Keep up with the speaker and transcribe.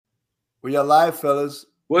We are live, fellas.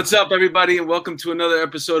 What's up, everybody, and welcome to another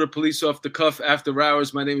episode of Police Off the Cuff After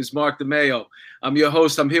Hours. My name is Mark DeMayo. I'm your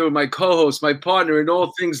host. I'm here with my co-host, my partner in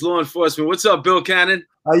all things law enforcement. What's up, Bill Cannon?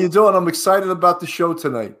 How you doing? I'm excited about the show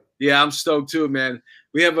tonight. Yeah, I'm stoked too, man.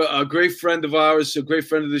 We have a great friend of ours, a great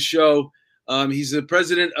friend of the show. He's the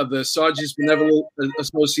president of the Sergeants Benevolent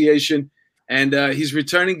Association, and he's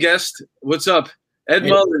returning guest. What's up, Ed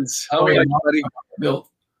Mullins? How are you, buddy? Bill.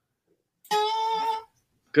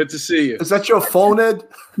 Good to see you. Is that your phone, Ed?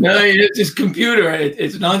 No, it's his computer.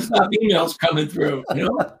 It's nonstop emails coming through.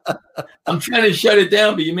 I'm trying to shut it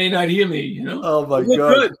down, but you may not hear me. Oh my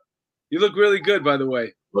God! Good. You look really good, by the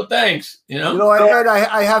way. Well, thanks. Ed,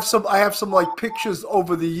 I have some like pictures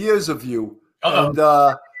over the years of you, and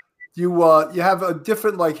you have a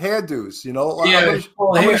different like hairdos. Yeah.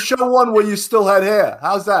 I'm gonna show one where you still had hair.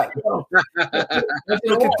 How's that?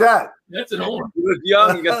 Look at that. That's an old one. You look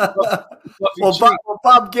young. You got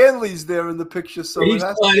Bob Ganley's there in the picture, so he's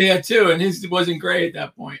still hair too, and his wasn't gray at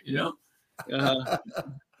that point.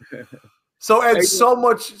 So Ed, so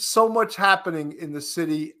much happening in the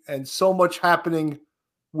city, and so much happening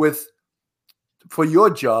for your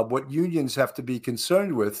job, what unions have to be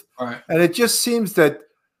concerned with. All right. And it just seems that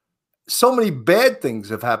so many bad things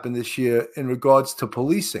have happened this year in regards to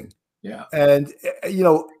policing. Yeah. And,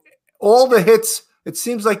 all the hits, it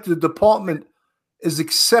seems like the department is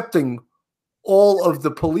accepting all of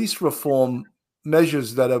the police reform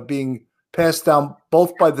measures that are being passed down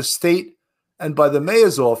both by the state and by the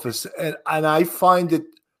mayor's office. And I find it,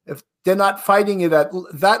 if they're not fighting it at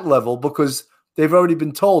that level, because they've already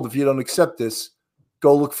been told, if you don't accept this,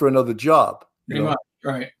 go look for another job. Pretty much,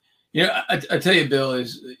 right. I tell you, Bill,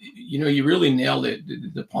 you really nailed it. The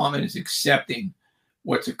department is accepting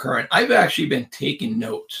what's occurring. I've actually been taking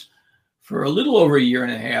notes for a little over a year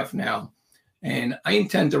and a half now, and I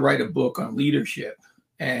intend to write a book on leadership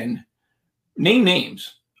and name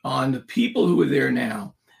names on the people who are there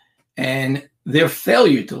now and their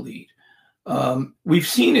failure to lead. We've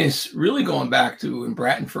seen this really going back to when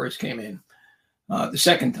Bratton first came in the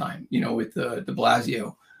second time, with de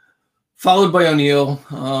Blasio, followed by O'Neill,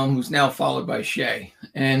 who's now followed by Shea.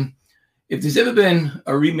 And if there's ever been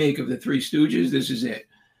a remake of the Three Stooges, this is it.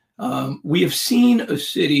 We have seen a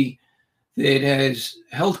city that has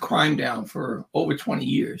held crime down for over 20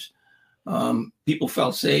 years. People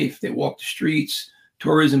felt safe. They walked the streets.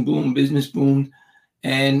 Tourism boomed, business boomed.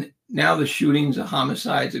 And now the shootings, the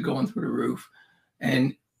homicides are going through the roof.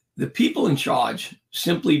 And the people in charge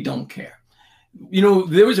simply don't care.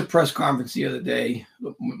 There was a press conference the other day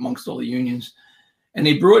amongst all the unions, and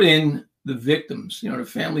they brought in the victims, the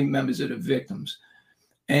family members of the victims.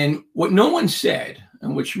 And what no one said,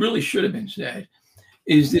 and which really should have been said,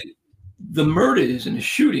 is that the murders and the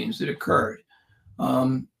shootings that occurred,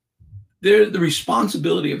 they're the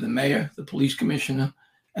responsibility of the mayor, the police commissioner,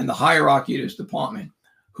 and the hierarchy of this department,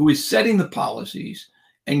 who is setting the policies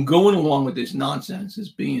and going along with this nonsense that's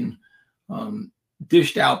being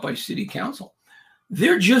dished out by city council.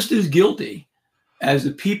 They're just as guilty as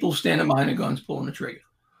the people standing behind the guns pulling the trigger.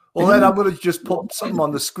 Well, Ed, I'm going to just put something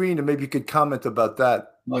on the screen and maybe you could comment about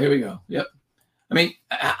that. Well, here we go. Yep. I mean,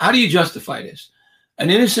 how do you justify this? An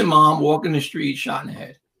innocent mom walking the street, shot in the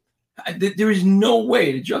head. There is no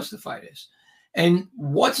way to justify this. And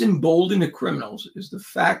what's emboldening the criminals is the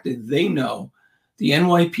fact that they know the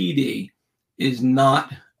NYPD is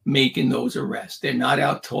not making those arrests. They're not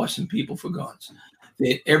out tossing people for guns.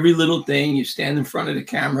 That every little thing, you stand in front of the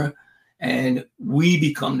camera and we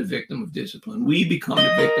become the victim of discipline. We become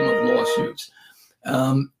the victim of lawsuits.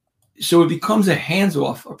 So it becomes a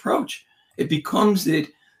hands-off approach. It becomes that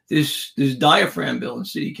this diaphragm bill in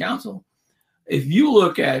city council. If you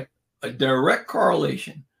look at a direct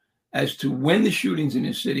correlation as to when the shootings in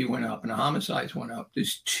this city went up and the homicides went up,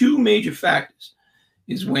 there's two major factors.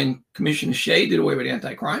 Is when Commissioner Shea did away with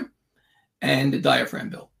anti-crime and the diaphragm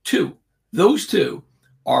bill. Those two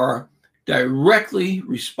are directly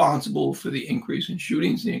responsible for the increase in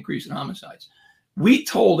shootings, the increase in homicides. We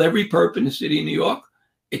told every perp in the city of New York,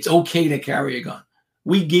 it's okay to carry a gun.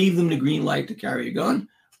 We gave them the green light to carry a gun.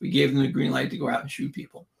 We gave them the green light to go out and shoot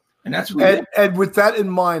people. And that's what Ed, with that in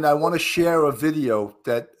mind, I want to share a video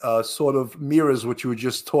that sort of mirrors what you were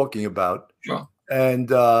just talking about. Sure.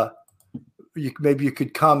 And maybe you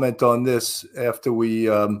could comment on this after we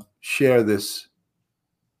share this.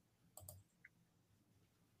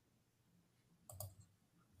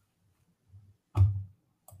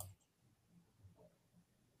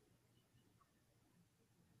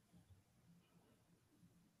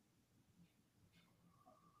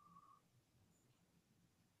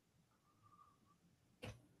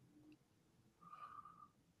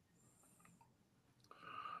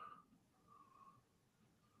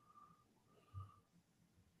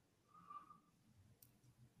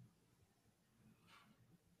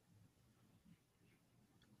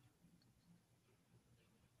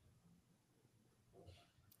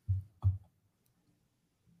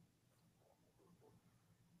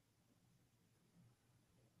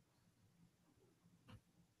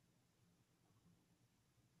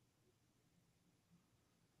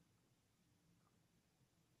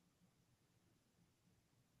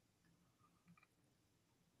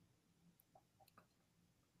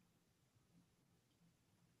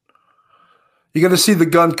 You're going to see the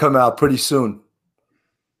gun come out pretty soon.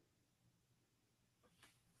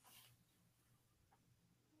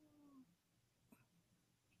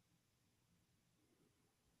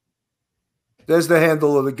 There's the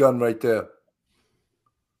handle of the gun right there.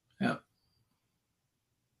 Yeah.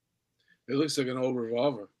 It looks like an old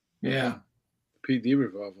revolver. Yeah. PD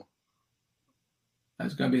revolver.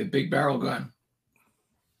 That's going to be a big barrel gun.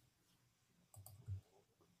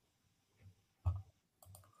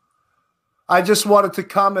 I just wanted to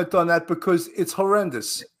comment on that because it's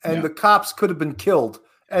horrendous, and the cops could have been killed.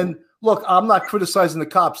 And look, I'm not criticizing the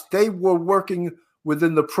cops. They were working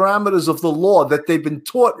within the parameters of the law that they've been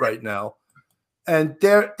taught right now, and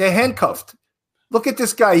they're handcuffed. Look at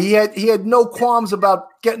this guy. He had no qualms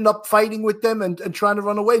about getting up, fighting with them, and trying to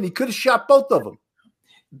run away. And he could have shot both of them.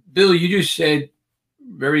 Bill, you just said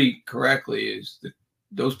very correctly is that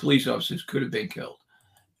those police officers could have been killed.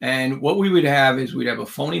 And what we would have is we'd have a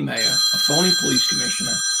phony mayor, a phony police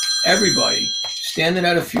commissioner, everybody standing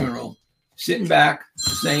at a funeral, sitting back,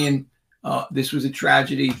 saying this was a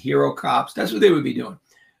tragedy, hero cops. That's what they would be doing.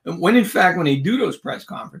 And when, in fact, when they do those press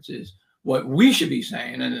conferences, what we should be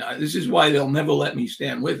saying, and this is why they'll never let me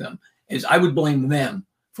stand with them, is I would blame them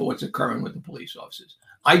for what's occurring with the police officers.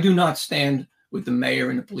 I do not stand with the mayor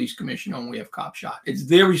and the police commissioner when we have cops shot. It's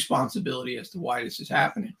their responsibility as to why this is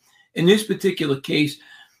happening. In this particular case,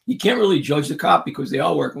 you can't really judge the cop because they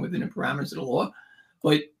are working within the parameters of the law,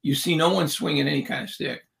 but you see no one swinging any kind of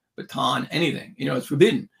stick, baton, anything. You know, it's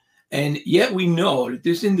forbidden. And yet we know that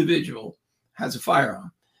this individual has a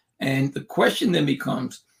firearm. And the question then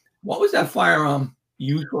becomes, what was that firearm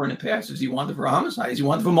used for in the past? Is he wanted for homicides? Is he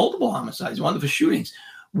wanted for multiple homicides? Is he wanted for shootings?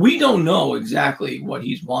 We don't know exactly what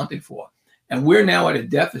he's wanted for. And we're now at a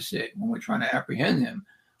deficit when we're trying to apprehend him,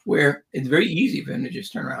 where it's very easy for him to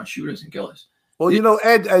just turn around, shoot us, and kill us. Well, you know,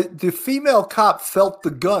 Ed, the female cop felt the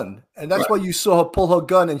gun, and that's why you saw her pull her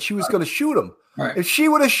gun, and she was going to shoot him. Right. If she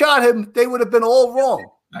would have shot him, they would have been all wrong.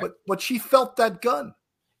 Right. But she felt that gun.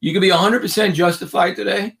 You could be 100% justified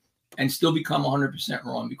today and still become 100%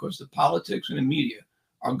 wrong because the politics and the media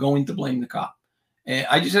are going to blame the cop. And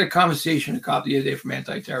I just had a conversation with a cop the other day from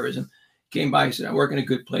anti-terrorism. Came by and said, I work in a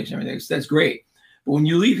good place and everything. That's great. But when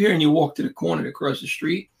you leave here and you walk to the corner across the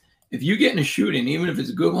street, if you get in a shooting, even if it's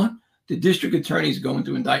a good one, the district attorney is going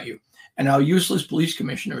to indict you. And our useless police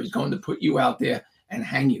commissioner is going to put you out there and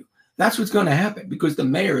hang you. That's what's going to happen because the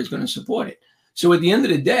mayor is going to support it. So at the end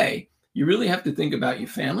of the day, you really have to think about your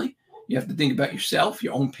family. You have to think about yourself,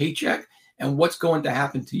 your own paycheck, and what's going to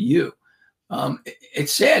happen to you.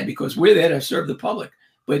 It's sad because we're there to serve the public,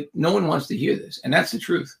 but no one wants to hear this. And that's the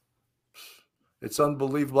truth. It's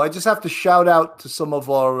unbelievable. I just have to shout out to some of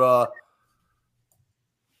our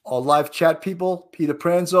live chat people, Peter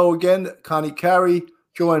Pranzo again, Connie Carey,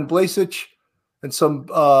 Joanne Blasich, and some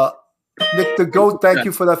Nick the Goat. Thank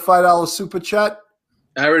you for that $5 super chat.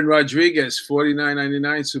 Aaron Rodriguez,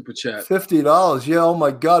 $49.99 super chat. $50. Yeah, oh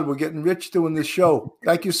my God, we're getting rich doing this show.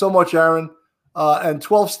 Thank you so much, Aaron. And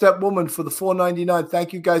 12-Step Woman for the $4.99.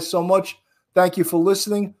 Thank you guys so much. Thank you for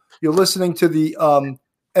listening. You're listening to the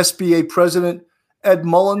SBA president, Ed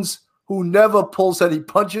Mullins, who never pulls any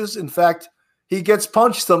punches. In fact, he gets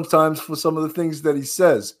punched sometimes for some of the things that he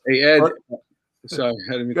says. Hey, Ed. Sorry.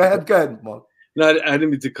 Go ahead, Mark. No, I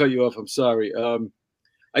didn't mean to cut you off. I'm sorry.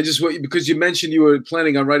 I just want you, because you mentioned you were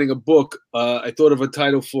planning on writing a book. I thought of a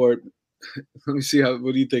title for it. Let me see.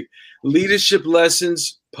 What do you think? Leadership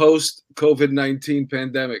Lessons Post-COVID-19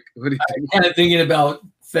 Pandemic. What do you think? I'm kind of thinking about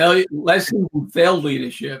lessons from failed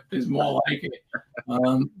leadership is more like it.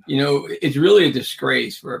 You know, it's really a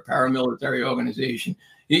disgrace for a paramilitary organization.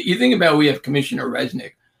 You think about, we have Commissioner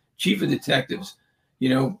Resnick, Chief of Detectives, you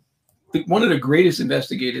know, one of the greatest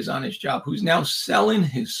investigators on his job, who's now selling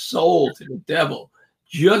his soul to the devil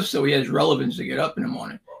just so he has relevance to get up in the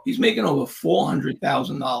morning. He's making over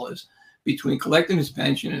 $400,000 between collecting his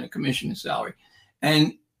pension and a commissioner's salary.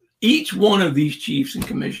 And each one of these chiefs and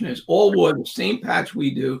commissioners all wore the same patch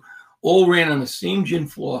we do, all ran on the same gym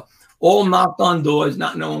floor, all knocked on doors,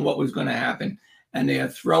 not knowing what was going to happen. And they are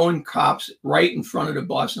throwing cops right in front of the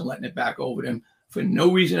bus and letting it back over them for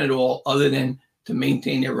no reason at all other than to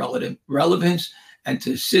maintain their relevance and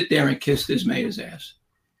to sit there and kiss this mayor's ass.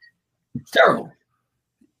 It's terrible.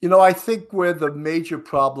 You know, I think where the major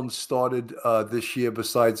problems started this year,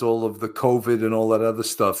 besides all of the COVID and all that other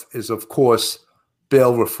stuff, is, of course,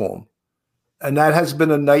 bail reform. And that has been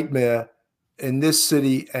a nightmare in this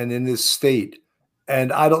city and in this state.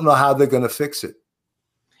 And I don't know how they're going to fix it.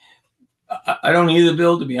 I don't either,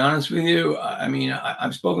 Bill, to be honest with you. I mean,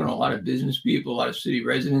 I've spoken to a lot of business people, a lot of city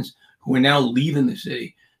residents who are now leaving the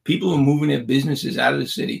city, people who are moving their businesses out of the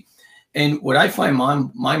city. And what I find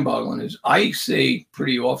mind-boggling is I say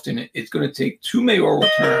pretty often it's going to take 2 mayoral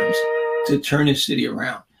terms to turn the city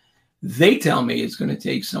around. They tell me it's going to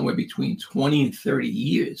take somewhere between 20 and 30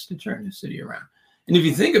 years to turn the city around. And if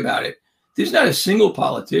you think about it, there's not a single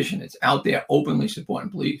politician that's out there openly supporting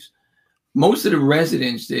police. Most of the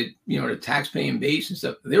residents that, the tax-paying base and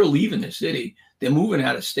stuff, they're leaving the city. They're moving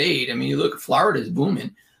out of state. I mean, you look at Florida's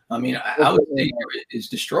booming. I mean, our state is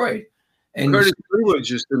destroyed. And Curtis Lewa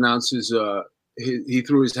just announced he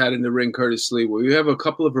threw his hat in the ring, Curtis Lewa. We have a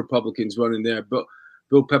couple of Republicans running there. Bill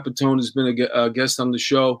Pepitone has been a guest on the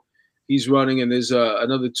show. He's running, and there's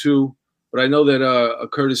another 2. But I know that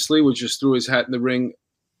Curtis Lewa just threw his hat in the ring.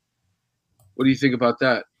 What do you think about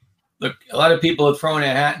that? Look, a lot of people are throwing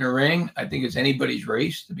their hat in the ring. I think it's anybody's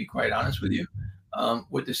race, to be quite honest with you.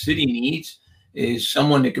 What the city needs is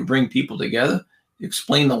someone that can bring people together,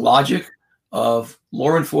 explain the logic of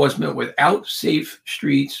law enforcement. Without safe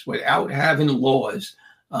streets, without having laws,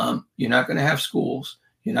 you're not going to have schools.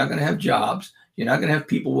 You're not going to have jobs. You're not going to have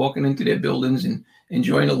people walking into their buildings and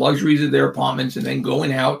enjoying the luxuries of their apartments and then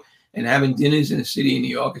going out and having dinners in the city of New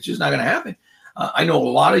York. It's just not going to happen. I know a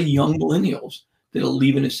lot of young millennials that are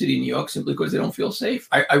leaving the city of New York simply because they don't feel safe.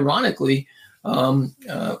 Ironically,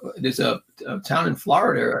 there's a town in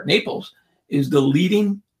Florida, Naples, is the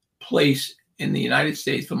leading place in the United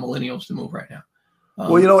States for millennials to move right now.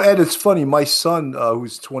 Well, Ed, it's funny. My son,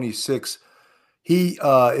 who's 26, he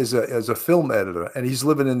is a film editor, and he's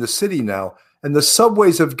living in the city now. And the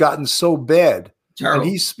subways have gotten so bad. Terrible.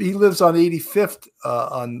 And he lives on 85th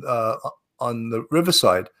on the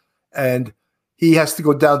Riverside, and he has to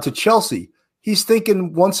go down to Chelsea. He's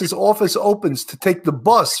thinking once his office opens to take the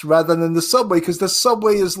bus rather than the subway, because the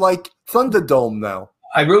subway is like Thunderdome now.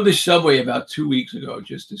 I rode the subway about 2 weeks ago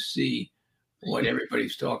just to see what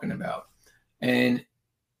everybody's talking about, and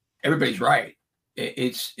everybody's right.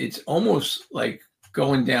 It's almost like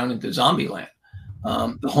going down into zombie land.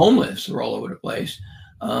 The homeless are all over the place.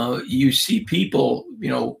 You see people,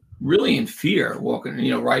 really in fear walking,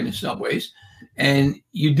 riding the subways. And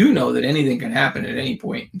you do know that anything can happen at any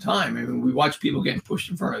point in time. I mean, we watch people getting pushed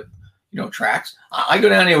in front of, tracks. I go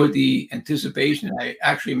down there with the anticipation that I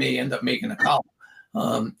actually may end up making a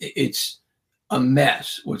column. It's a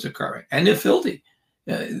mess what's occurring. And they're filthy.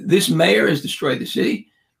 This mayor has destroyed the city.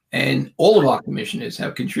 And all of our commissioners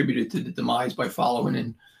have contributed to the demise by following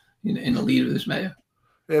in the lead of this mayor.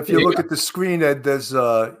 If you look at the screen, Ed, there's,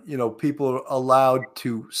 people are allowed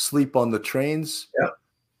to sleep on the trains. Yeah.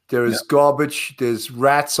 There's garbage. There's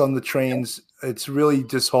rats on the trains. It's really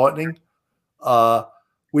disheartening.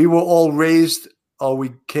 We were all raised,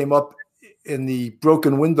 we came up in the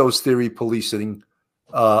broken windows theory policing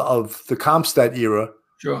of the Comstat era.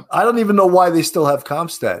 Sure. I don't even know why they still have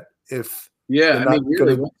Comstat.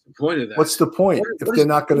 Really, what's the point of that? What's the point if they're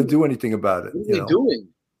not going to do anything about it? What are they doing?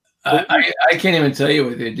 I can't even tell you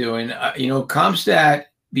what they're doing. Comstat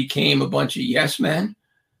became a bunch of yes men.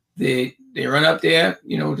 They run up there,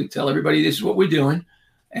 to tell everybody this is what we're doing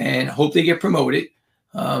and hope they get promoted.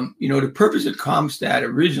 The purpose of Comstat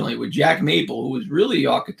originally with Jack Maple, who was really the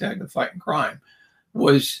architect of fighting crime,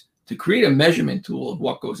 was to create a measurement tool of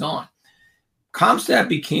what goes on. Comstat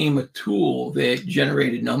became a tool that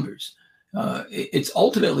generated numbers. It's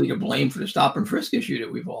ultimately to blame for the stop and frisk issue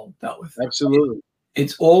that we've all dealt with. Absolutely.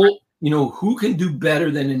 It's all, who can do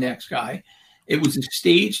better than the next guy. It was a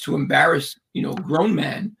stage to embarrass, grown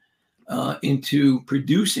men into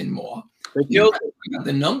producing more.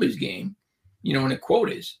 The numbers game, and the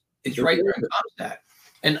quotas, it's right there in Comstat.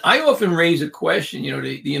 And I often raise a question,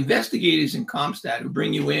 the investigators in Comstat who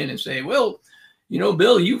bring you in and say, well,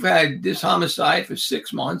 Bill, you've had this homicide for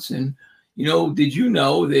 6 months. And, did you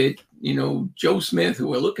know that, Joe Smith, who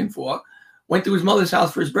we're looking for, went to his mother's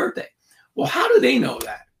house for his birthday? Well, how do they know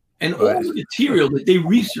that? And all the material that they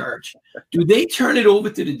research, do they turn it over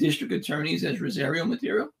to the district attorneys as Rosario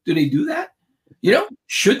material? Do they do that?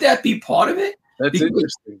 Should that be part of it? That's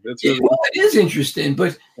interesting. It is interesting,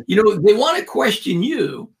 but they want to question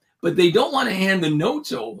you, but they don't want to hand the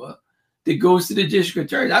notes over that goes to the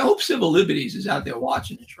district attorney. I hope Civil Liberties is out there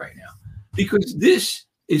watching this right now, because this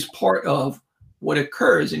is part of what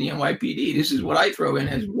occurs in the NYPD. This is what I throw in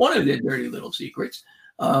as one of their dirty little secrets,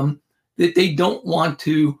 that they don't want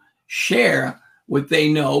to share what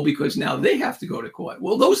they know because now they have to go to court.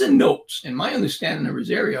 Well, those are notes. And my understanding of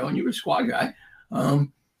Rosario, and you're a squad guy,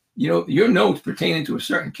 your notes pertaining to a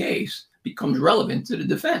certain case becomes relevant to the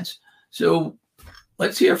defense. So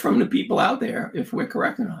let's hear from the people out there if we're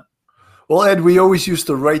correct or not. Well, Ed, we always used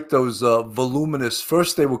to write those voluminous,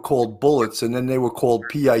 first they were called bullets and then they were called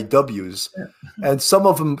PIWs. And some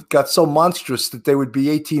of them got so monstrous that they would be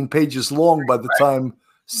 18 pages long by the time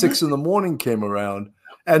 6 in the morning came around,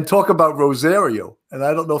 and talk about Rosario. And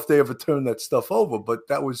I don't know if they ever turned that stuff over, but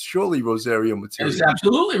that was surely Rosario material. It's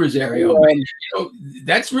absolutely Rosario.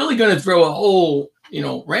 That's really going to throw a whole,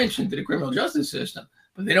 wrench into the criminal justice system.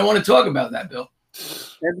 But they don't want to talk about that, Bill.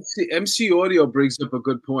 MC Audio brings up a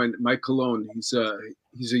good point. Mike Colon, he's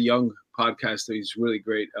a young podcaster. He's really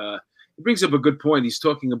great. He brings up a good point. He's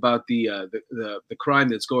talking about the crime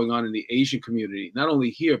that's going on in the Asian community, not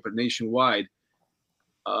only here but nationwide.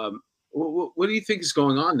 What do you think is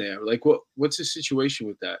going on there? Like, what's the situation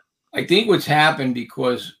with that? I think what's happened,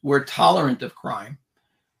 because we're tolerant of crime,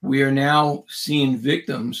 we are now seeing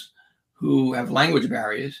victims who have language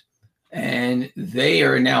barriers, and they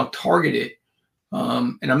are now targeted.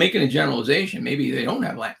 And I'm making a generalization. Maybe they don't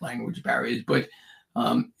have language barriers, but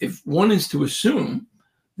if one is to assume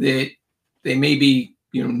that they may be,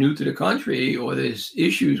 new to the country, or there's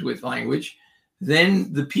issues with language,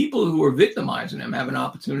 then the people who are victimizing them have an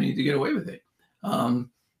opportunity to get away with it.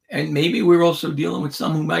 And maybe we're also dealing with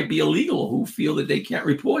some who might be illegal, who feel that they can't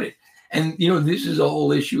report it. And, this is a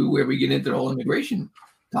whole issue where we get into the whole immigration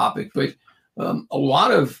topic, but a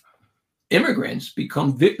lot of immigrants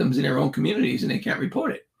become victims in their own communities and they can't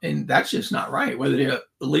report it. And that's just not right. Whether they're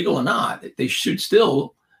illegal or not, they should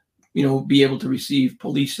still, be able to receive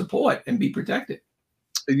police support and be protected.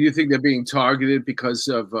 Do you think they're being targeted because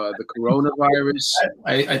of the coronavirus?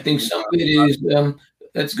 I think some of it is,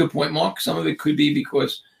 that's a good point, Mark. Some of it could be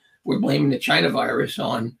because we're blaming the China virus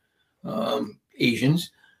on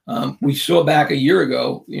Asians. We saw back a year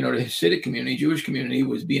ago, the Hasidic community, Jewish community,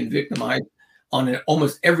 was being victimized on an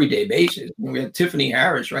almost everyday basis. When we had Tiffany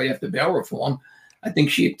Harris right after bail reform, I think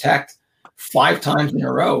she attacked 5 times in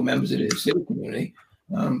a row members of the Hasidic community.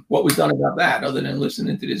 What was done about that, other than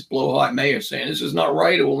listening to this blowhard mayor saying this is not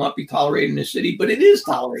right, it will not be tolerated in the city? But it is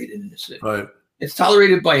tolerated in the city. Right. It's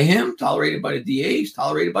tolerated by him, tolerated by the DAs,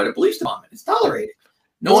 tolerated by the police department. It's tolerated.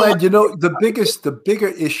 And the bigger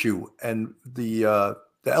issue, and the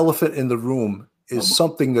elephant in the room, is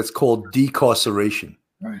something that's called decarceration.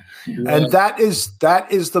 Right. And that is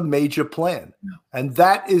the major plan. Yeah. And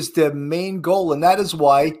that is their main goal. And that is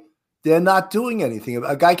why they're not doing anything.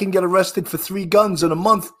 A guy can get arrested for 3 guns in a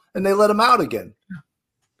month and they let him out again.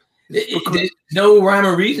 There's no rhyme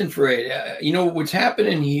or reason for it. What's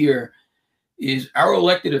happening here is our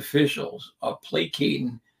elected officials are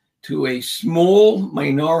placating to a small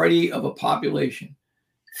minority of a population,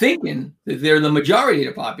 thinking that they're the majority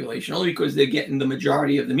of the population only because they're getting the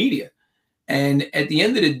majority of the media. And at the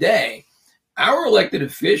end of the day, our elected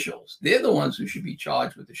officials, they're the ones who should be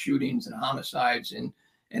charged with the shootings and homicides and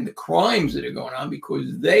the crimes that are going on,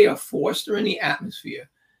 because they are fostering the atmosphere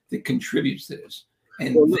that contributes to this.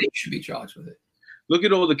 And they should be charged with it. Look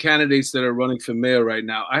at all the candidates that are running for mayor right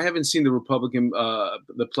now. I haven't seen the Republican,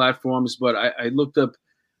 the platforms, but I looked up.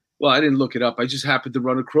 Well, I didn't look it up. I just happened to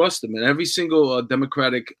run across them. And every single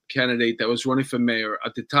Democratic candidate that was running for mayor,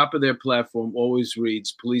 at the top of their platform always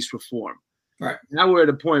reads police reform. Right. Now we're at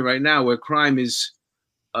a point right now where crime is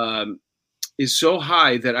so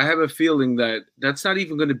high that I have a feeling that that's not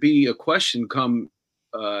even going to be a question come,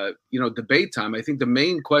 debate time. I think the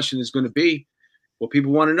main question is going to be, what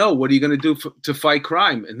people want to know, what are you going to do to fight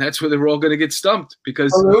crime? And that's where they're all going to get stumped,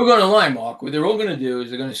 because they're all going to lie, Mark. What they're all going to do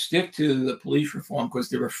is they're going to stick to the police reform because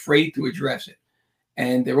they're afraid to address it.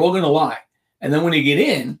 And they're all going to lie. And then when they get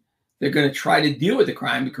in, they're going to try to deal with the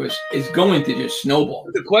crime because it's going to just snowball.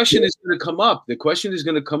 The question is going to come up. The question is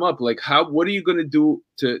going to come up, like, what are you going to do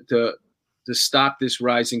to stop this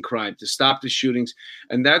rising crime, to stop the shootings?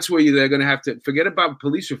 And that's where they're going to have to forget about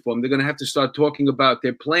police reform. They're going to have to start talking about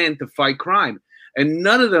their plan to fight crime. And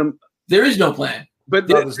none of them. There is no plan. But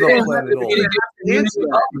there's no plan at all.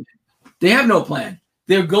 They have no plan.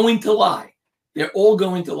 They're going to lie. They're all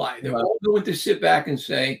going to lie. They're all going to sit back and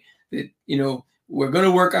say that, we're going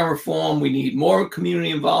to work on reform. We need more community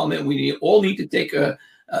involvement. We all need to take a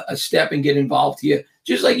step and get involved here.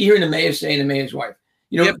 Just like you're hearing the mayor saying, the mayor's wife,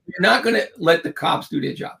 you're not going to let the cops do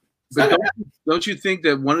their job. But don't you think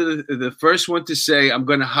that one of the first one to say, I'm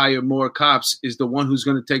going to hire more cops, is the one who's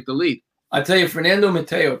going to take the lead? I'll tell you, Fernando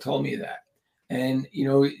Mateo told me that. And,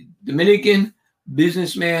 Dominican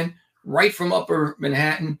businessman, right from Upper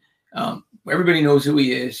Manhattan. Everybody knows who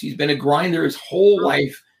he is. He's been a grinder his whole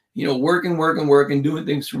life, working, doing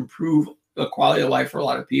things to improve the quality of life for a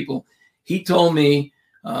lot of people. He told me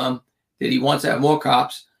that he wants to have more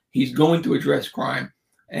cops. He's going to address crime,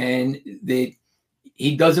 and that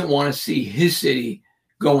he doesn't want to see his city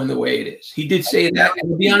going the way it is. He did say that.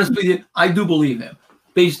 And to be honest with you, I do believe him,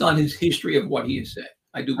 based on his history of what he has said.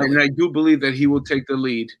 I do believe that he will take the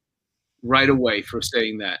lead right away for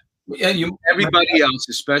saying that. Yeah, everybody else,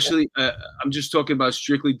 especially, I'm just talking about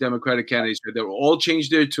strictly Democratic candidates. They'll all change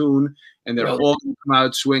their tune, and they're all going to come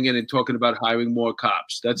out swinging and talking about hiring more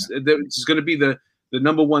cops. It's going to be the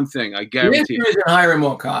number one thing, I guarantee. The answer isn't hiring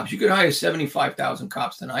more cops. You could hire 75,000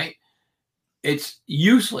 cops tonight. It's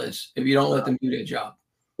useless if you don't let them do their job.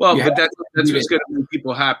 Well, but that's what's going to make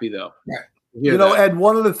people happy, though. Right. You know, Ed,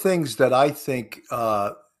 one of the things that I think,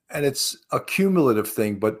 and it's a cumulative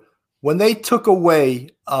thing, but when they took away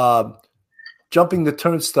jumping the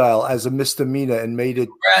turnstile as a misdemeanor and made it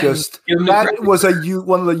that was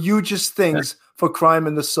one of the hugest things for crime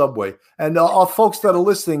in the subway. And our folks that are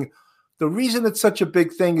listening, the reason it's such a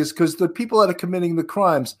big thing is because the people that are committing the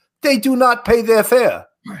crimes, they do not pay their fare.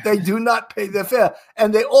 They do not pay their fare.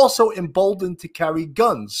 And they're also emboldened to carry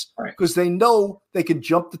guns because they know they can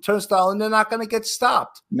jump the turnstile and they're not going to get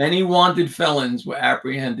stopped. Many wanted felons were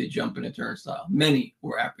apprehended jumping a turnstile. Many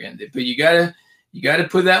were apprehended. But you gotta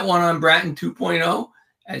put that one on Bratton 2.0,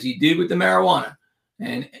 as he did with the marijuana.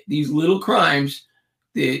 And these little crimes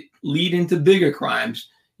that lead into bigger crimes,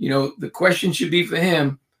 you know, the question should be for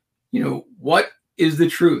him, you know, what is the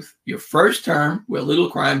truth? Your first term, where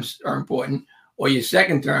little crimes are important, or your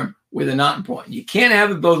second term where they're not important. You can't have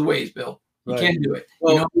it both ways, Bill. You can't do it.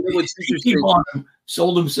 Well, you know, what's interesting,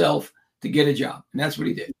 sold himself to get a job, and that's what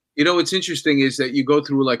he did. You know, what's interesting is that you go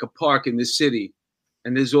through like a park in this city,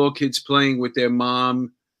 and there's all kids playing with their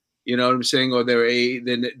mom, you know what I'm saying, or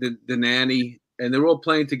the nanny, and they're all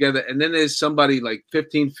playing together. And then there's somebody like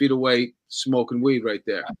 15 feet away smoking weed right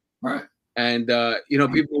there. Right. And, you know,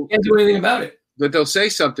 people can't do anything about it. But they'll say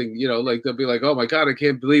something, you know, like they'll be like, "Oh my God, I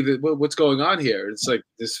can't believe it! What's going on here?" It's like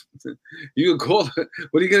this. You can call.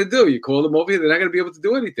 What are you going to do? You call them over here; they're not going to be able to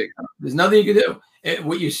do anything. There's nothing you can do.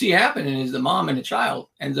 What you see happening is the mom and the child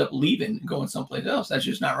ends up leaving and going someplace else. That's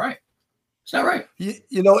just not right. It's not right.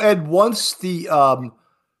 You know, Ed. Once the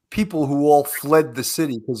people who all fled the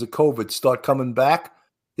city because of COVID start coming back,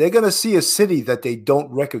 they're going to see a city that they don't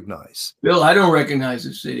recognize. Bill, I don't recognize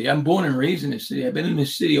this city. I'm born and raised in this city. I've been in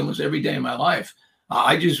this city almost every day of my life.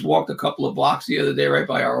 I just walked a couple of blocks the other day right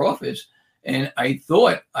by our office, and I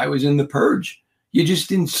thought I was in the Purge. You just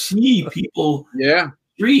didn't see people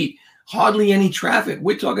street, hardly any traffic.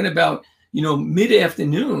 We're talking about, you know,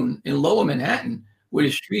 mid-afternoon in Lower Manhattan where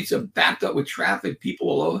the streets are backed up with traffic, people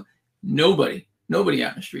all over. Nobody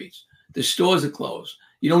out in the streets. The stores are closed.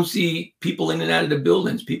 You don't see people in and out of the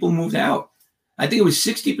buildings. People moved out. I think it was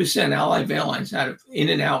 60%. Allied Airlines had an in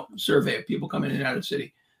and out survey of people coming in and out of the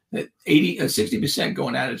city. That 60%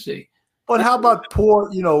 going out of the city. But how about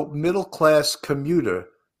poor, you know, middle class commuter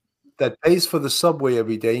that pays for the subway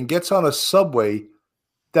every day and gets on a subway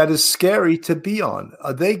that is scary to be on?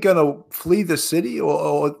 Are they going to flee the city,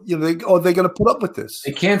 or you know, are they going to put up with this?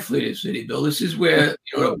 They can't flee the city, Bill. This is where,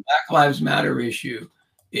 you know, the Black Lives Matter issue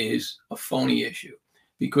is a phony issue.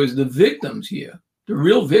 Because the victims here, the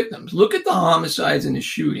real victims, look at the homicides and the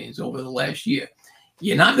shootings over the last year.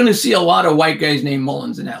 You're not going to see a lot of white guys named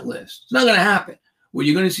Mullins in that list. It's not going to happen. What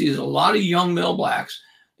you're going to see is a lot of young male blacks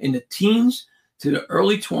in the teens to the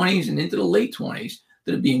early 20s and into the late 20s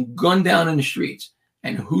that are being gunned down in the streets.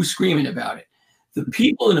 And who's screaming about it? The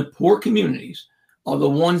people in the poor communities are the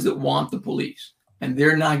ones that want the police, and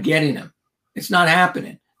they're not getting them. It's not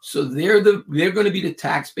happening. So they're going to be the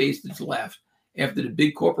tax base that's left after the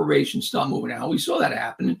big corporations start moving out. We saw that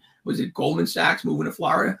happen. Was it Goldman Sachs moving to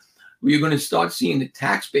Florida? Where you're going to start seeing the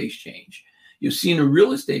tax base change. You're seeing the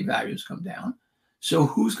real estate values come down. So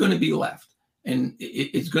who's going to be left? And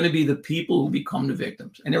it's going to be the people who become the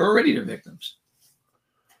victims. And they're already the victims.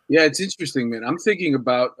 Yeah, it's interesting, man. I'm thinking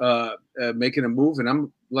about making a move, and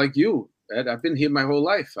I'm like you, Ed. I've been here my whole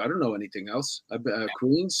life. I don't know anything else. I've been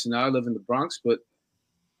Queens. Now I live in the Bronx, but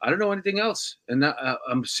I don't know anything else. And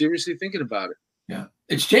I'm seriously thinking about it. Yeah,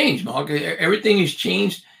 it's changed, Mark. Everything has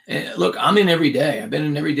changed. And look, I'm in every day. I've been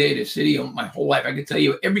in every day of the city my whole life. I can tell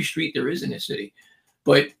you every street there is in this city.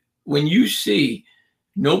 But when you see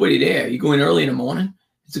nobody there, you go in early in the morning,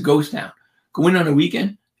 it's a ghost town. Go in on a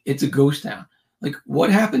weekend, it's a ghost town. Like, what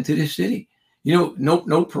happened to this city? You know,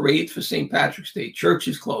 no parades for St. Patrick's Day.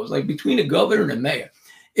 Churches closed. Like, between the governor and the mayor.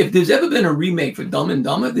 If there's ever been a remake for Dumb and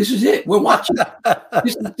Dumber, this is it. We're watching.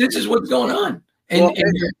 This is what's going on. And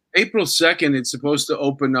April 2nd, it's supposed to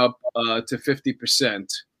open up to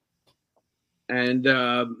 50%. And,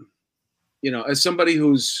 you know, as somebody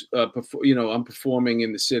who's, I'm performing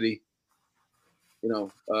in the city, you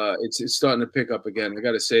know, it's starting to pick up again. I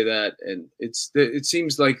got to say that. And it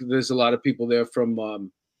seems like there's a lot of people there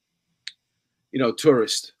from,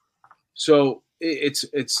 tourists. So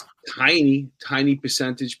it's tiny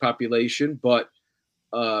percentage population, but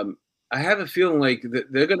I have a feeling like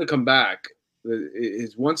they're going to come back.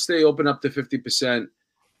 Is once they open up to 50%,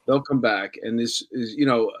 they'll come back. And this is,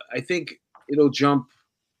 I think it'll jump.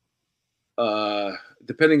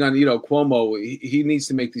 Depending on Cuomo, he needs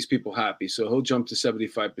to make these people happy, so he'll jump to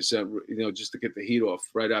 75%. Just to get the heat off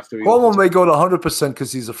right after. Cuomo may go to 100%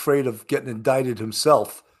 because he's afraid of getting indicted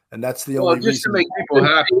himself, and that's the only just reason. to make people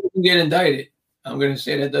happy. He can get indicted. I'm going to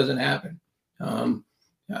say that doesn't happen.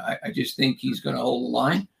 I just think he's going to hold the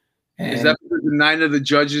line. And is that because the 9 of the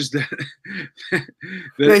judges that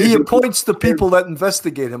he appoints the people that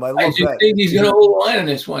investigate him? I love that. I think he's going to hold the line on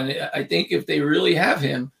this one. I think if they really have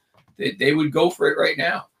him, they would go for it right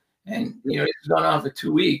now. And it's gone on for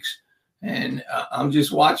 2 weeks, and I'm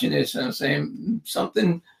just watching this and I'm saying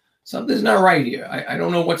something's not right here. I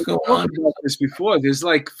don't know what's going on. About this before, there's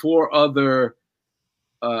like 4 other,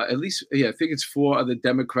 I think it's 4 other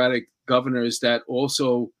Democratic governors that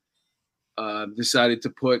also decided to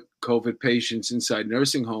put COVID patients inside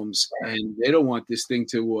nursing homes, and they don't want this thing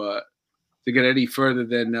to get any further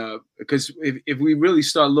than because if we really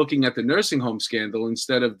start looking at the nursing home scandal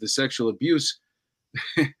instead of the sexual abuse,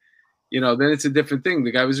 then it's a different thing.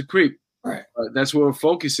 The guy was a creep. Right. That's what we're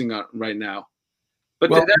focusing on right now. But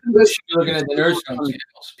you're looking at the nursing home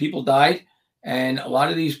scandals. People died, and a lot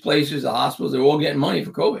of these places, the hospitals, they're all getting money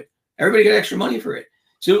for COVID. Everybody got extra money for it.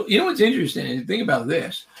 So what's interesting is think about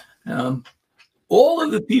this. All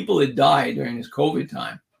of the people that died during this COVID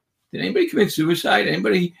time, did anybody commit suicide?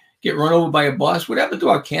 Anybody get run over by a bus? What happened to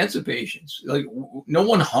our cancer patients? Like, no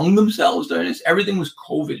one hung themselves during this. Everything was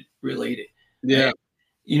COVID related. Yeah.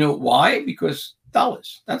 And, why? Because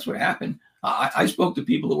dollars. That's what happened. I spoke to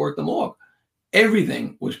people that worked the morgue.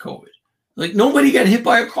 Everything was COVID. Like, nobody got hit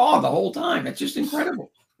by a car the whole time. That's just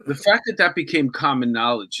incredible. The fact that became common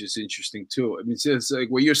knowledge is interesting too. I mean, it's like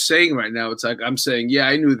what you're saying right now. It's like I'm saying, yeah,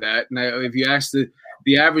 I knew that. And if you ask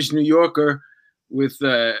the average New Yorker,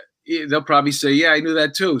 they'll probably say, yeah, I knew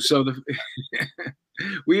that too. So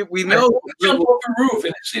we know. Jump off the roof in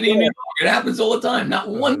the city of New York. It happens all the time. Not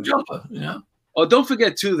one jumper. Oh, don't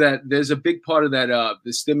forget too that there's a big part of that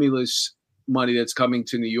the stimulus money that's coming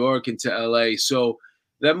to New York and to LA. So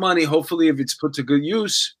that money, hopefully, if it's put to good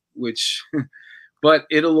use, which. But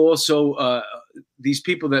it'll also these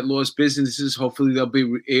people that lost businesses, hopefully they'll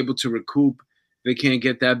be able to recoup. They can't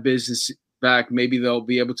get that business back. Maybe they'll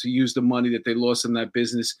be able to use the money that they lost in that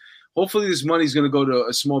business. Hopefully this money is going to go to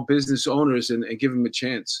a small business owners and give them a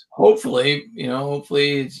chance. Hopefully,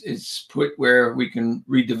 it's put where we can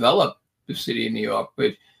redevelop the city of New York.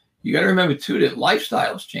 But you got to remember too that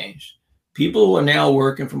lifestyles changed. People are now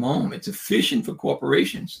working from home. It's efficient for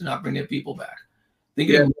corporations to not bring their people back.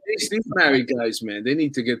 These married guys, man, they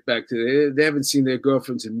need to get back to. They haven't seen their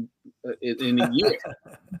girlfriends in a year.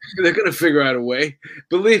 They're gonna figure out a way.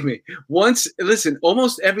 Believe me.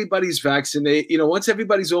 Almost everybody's vaccinated. Once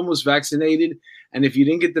everybody's almost vaccinated, and if you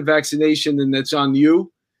didn't get the vaccination, then that's on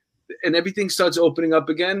you. And everything starts opening up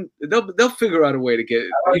again. They'll figure out a way to get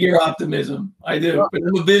it. I like your optimism. I do. But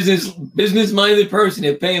I'm a business-minded person.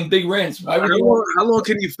 They're paying big rents. How long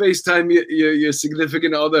can you FaceTime your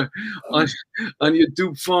significant other on your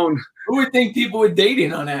Duke phone? Who would think people were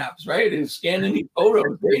dating on apps, right? They're scanning these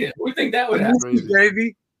photos, dating. Who would think that would happen?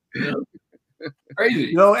 Baby.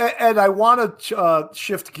 Crazy. Ed, I want to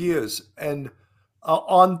shift gears. And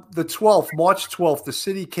on the 12th, March 12th, the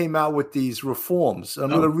city came out with these reforms.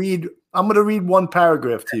 I'm going to read one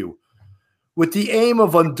paragraph to you. With the aim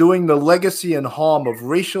of undoing the legacy and harm of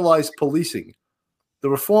racialized policing,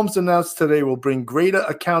 the reforms announced today will bring greater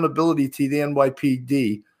accountability to the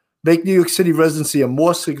NYPD, make New York City residency a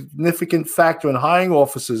more significant factor in hiring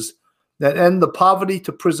officers, that end the poverty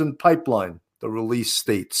to prison pipeline, the release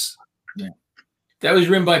states. Yeah. That was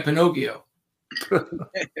written by Pinocchio.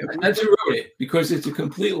 That's who wrote it, because it's a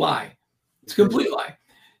complete lie. It's a complete lie.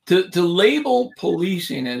 To label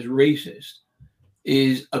policing as racist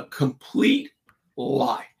is a complete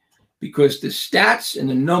lie, because the stats and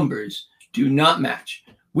the numbers do not match.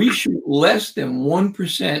 We shoot less than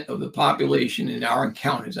 1% of the population in our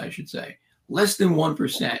encounters, I should say, less than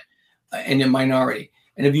 1% in a minority.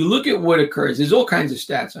 And if you look at what occurs, there's all kinds of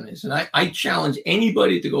stats on this, and I challenge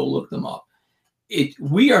anybody to go look them up.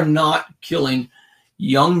 We are not killing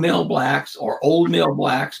young male blacks or old male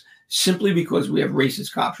blacks simply because we have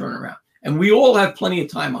racist cops running around. And we all have plenty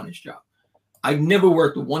of time on this job. I've never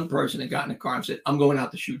worked with one person that got in a car and said, I'm going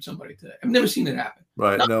out to shoot somebody today. I've never seen it happen.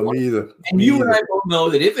 Right. Not no, one. Me either. And you and I both know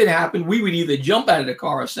that if it happened, we would either jump out of the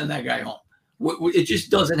car or send that guy home. It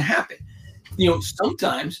just doesn't happen.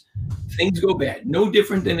 Sometimes things go bad, no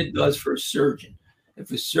different than it does for a surgeon.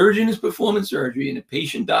 If a surgeon is performing surgery and a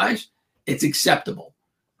patient dies, it's acceptable.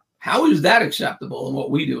 How is that acceptable? And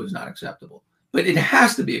what we do is not acceptable. but it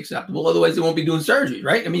has to be acceptable. Otherwise, they won't be doing surgery,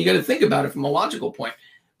 right? I mean, you got to think about it from a logical point.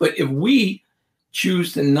 But if we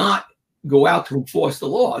choose to not go out to enforce the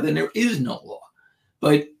law, then there is no law.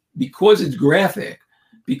 But because it's graphic,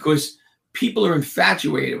 because people are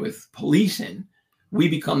infatuated with policing, we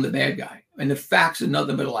become the bad guy. And the facts are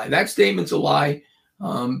nothing but a lie. That statement's a lie.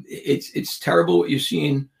 It's terrible what you're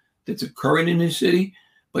seeing that's occurring in this city,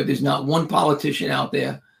 but there's not one politician out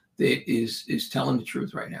there that is telling the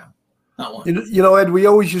truth right now. Not one. You know, Ed, we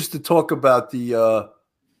always used to talk about the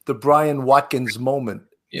Brian Watkins moment.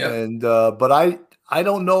 Yeah. And but I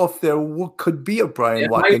don't know if there could be a Brian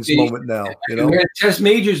Watkins moment now. You know, we had Tess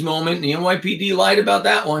Majors moment. And the NYPD lied about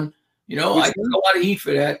that one. You know, I took a lot of heat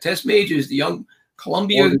for that. Tess Majors, the young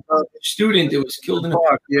Columbia student that was killed in the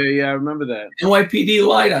park. Yeah, I remember that. NYPD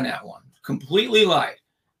lied on that one, completely lied.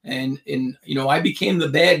 And you know, I became the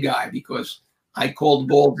bad guy because I called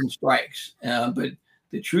balls and strikes. But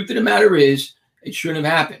the truth of the matter is, it shouldn't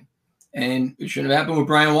have happened. And it shouldn't have happened with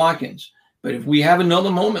Brian Watkins. But if we have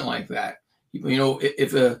another moment like that, you know,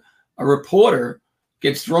 if a reporter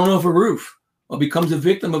gets thrown off a roof or becomes a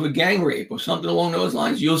victim of a gang rape or something along those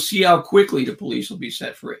lines, you'll see how quickly the police will be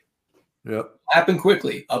set free. Yep. Happen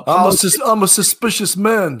quickly. I'm a suspicious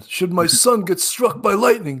man. Should my son get struck by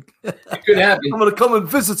lightning, it could happen. I'm going to come and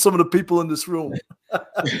visit some of the people in this room.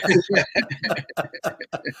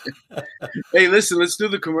 Hey, listen, let's do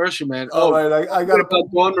the commercial, man. All right, I got to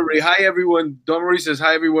Dawn Marie. Hi, everyone. Dawn Marie says,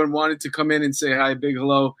 hi, everyone. Wanted to come in and say hi, big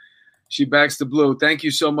hello. She backs the blue. Thank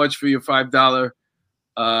you so much for your $5.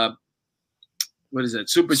 What is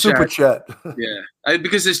that? Super chat. Yeah,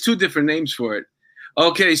 because there's two different names for it.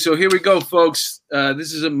 Okay, so here we go, folks.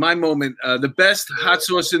 This is my moment. The best hot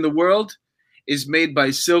sauce in the world is made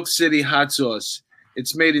by Silk City Hot Sauce.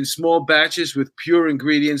 It's made in small batches with pure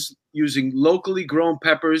ingredients using locally grown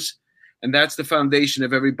peppers, and that's the foundation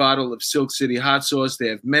of every bottle of Silk City Hot Sauce. They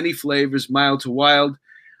have many flavors, mild to wild.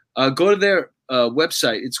 Go to their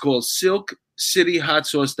website. It's called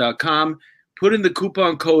silkcityhotsauce.com. Put in the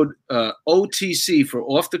coupon code OTC for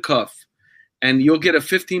off the cuff, and you'll get a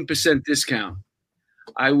 15% discount.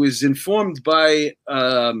 I was informed by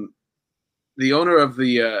the owner of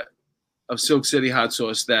Silk City Hot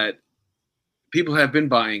Sauce that people have been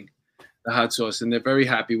buying the hot sauce and they're very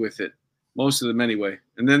happy with it. Most of them anyway.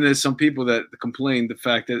 And then there's some people that complained the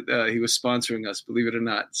fact that he was sponsoring us, believe it or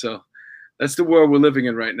not. So that's the world we're living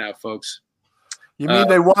in right now, folks. You mean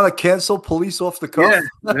they want to cancel police off the cuff? Yeah,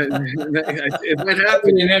 it might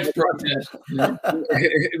happen. The next protest.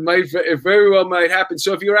 It very well might happen.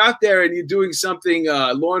 So if you're out there and you're doing something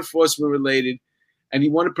law enforcement related, and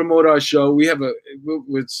you want to promote our show, we're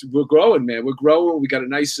growing, man. We're growing. We got a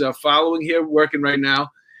nice following here, working right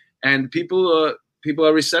now, and people are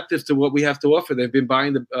receptive to what we have to offer. They've been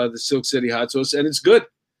buying the Silk City Hot Sauce, and it's good.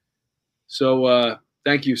 So.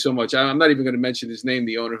 Thank you so much. I'm not even going to mention his name,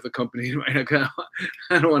 the owner of the company. I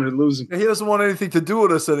don't want to lose him. He doesn't want anything to do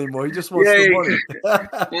with us anymore. He just wants the money.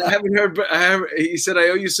 I haven't heard. He said, I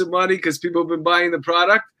owe you some money because people have been buying the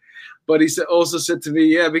product. But he also said to me,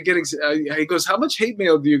 yeah, beginning. He goes, how much hate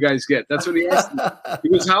mail do you guys get? That's what he asked me. He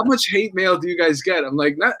goes, how much hate mail do you guys get? I'm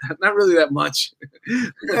like, not really that much.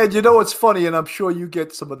 And you know what's funny? And I'm sure you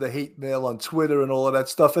get some of the hate mail on Twitter and all of that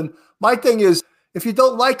stuff. And my thing is, if you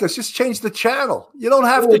don't like us, just change the channel. You don't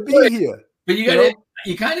have to be here. But you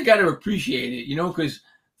kind of got to appreciate it, you know, because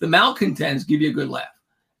the malcontents give you a good laugh.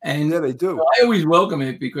 And yeah, they do. I always welcome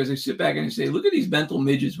it because I sit back and I say, look at these mental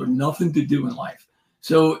midgets with nothing to do in life.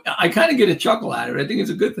 So I kind of get a chuckle out of it. I think it's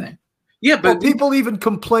a good thing. Yeah, but people even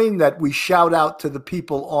complain that we shout out to the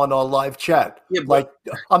people on our live chat. Yeah, like,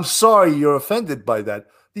 I'm sorry you're offended by that.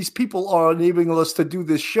 These people are enabling us to do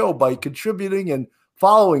this show by contributing and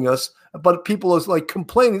following us. But people are like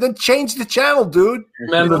complaining. Then change the channel, dude.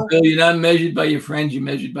 Remember, Bill, you're not measured by your friends. You're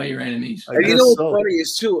measured by your enemies. And you know what's funny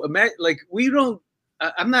is too. Like we don't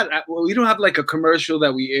have like a commercial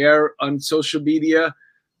that we air on social media.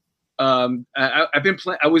 I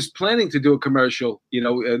was planning to do a commercial, you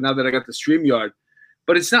know, now that I got the StreamYard,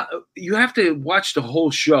 but it's not. You have to watch the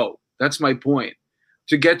whole show. That's my point.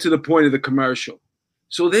 To get to the point of the commercial.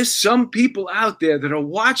 So there's some people out there that are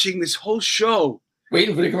watching this whole show,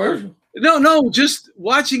 waiting for the commercial. No, just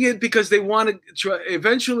watching it because they want to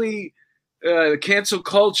eventually cancel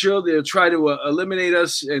culture. They'll try to eliminate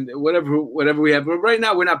us and whatever we have. But right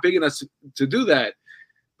now, we're not big enough to do that.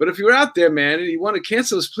 But if you're out there, man, and you want to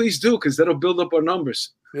cancel us, please do, because that'll build up our numbers.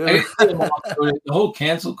 Yeah. The whole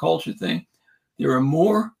cancel culture thing, there are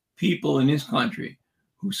more people in this country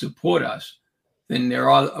who support us than there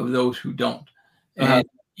are of those who don't. And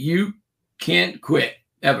you can't quit,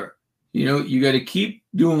 ever. You know, you got to keep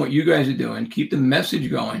doing what you guys are doing, keep the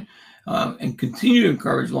message going. and continue to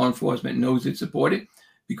encourage law enforcement and those that support it,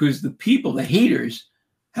 because the people, the haters,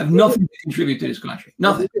 have nothing to contribute to this country.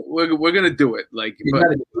 Nothing. We're going to do it. We're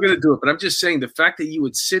going to do it. But I'm just saying, the fact that you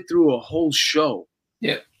would sit through a whole show,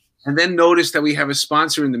 and then notice that we have a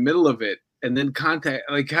sponsor in the middle of it, and then contact,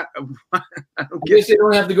 I guess they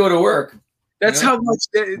don't have to go to work. That's how much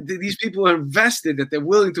these people are invested, that they're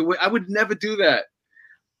willing to wait. I would never do that.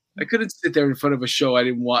 I couldn't sit there in front of a show I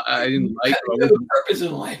didn't like. There's a purpose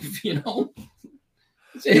in life, you know.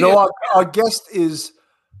 Our guest is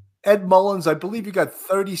Ed Mullins. I believe you got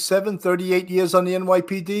 37, 38 years on the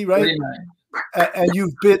NYPD, right? 39. And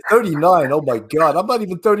you've been 39. Oh my God, I'm not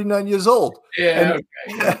even 39 years old. Yeah.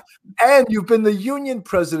 And you've been the union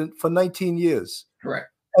president for 19 years. Correct.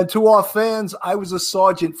 And to our fans, I was a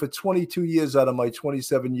sergeant for 22 years out of my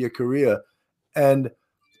 27-year career. And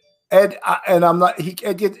Ed,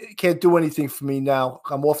 Ed can't do anything for me now.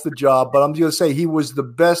 I'm off the job, but I'm going to say he was the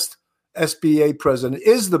best SBA president,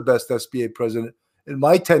 is the best SBA president in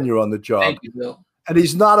my tenure on the job. Thank you, Bill. And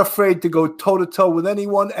he's not afraid to go toe-to-toe with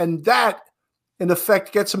anyone. And that, in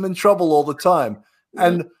effect, gets him in trouble all the time.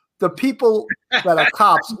 And the people that are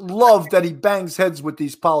cops love that he bangs heads with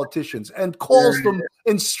these politicians and calls them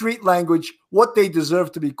in street language what they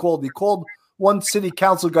deserve to be called. He called one city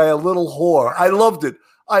council guy a little whore. I loved it.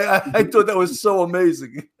 I thought that was so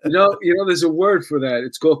amazing. You know, there's a word for that.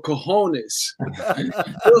 It's called cojones.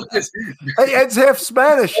 Hey, Ed's half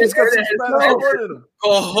Spanish. He's got some Spanish blood in him.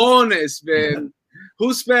 Cojones, man.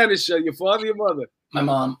 Who's Spanish? Your father, your mother? My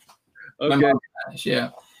mom. Okay. My mom's Spanish,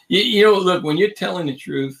 yeah. You know, look, when you're telling the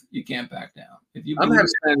truth, you can't back down. I'm half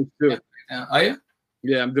Spanish too. Are you?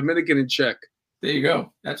 Yeah, I'm Dominican and Czech. There you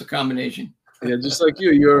go. That's a combination. Yeah, just like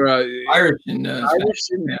you. You're Irish and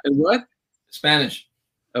and what? Spanish.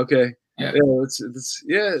 Okay. Yeah. Listen.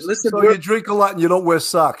 So you drink a lot and you don't wear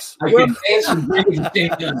socks. We're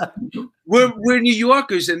New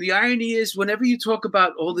Yorkers, and the irony is, whenever you talk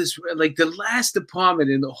about all this, like the last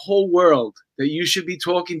department in the whole world that you should be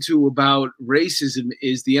talking to about racism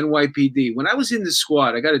is the NYPD. When I was in the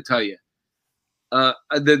squad, I got to tell you,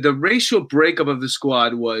 the racial breakup of the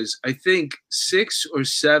squad was, I think, 6 or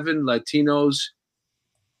 7 Latinos,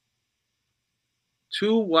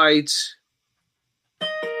 2 whites,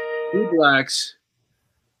 2 blacks,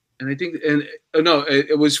 and I think,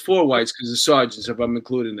 it was 4 whites because the sergeants, if I'm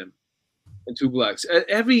including them, and 2 blacks.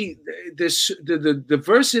 The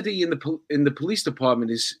diversity in the police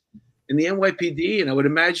department is in the NYPD, and I would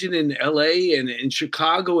imagine in LA and in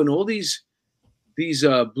Chicago and all these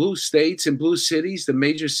blue states and blue cities, the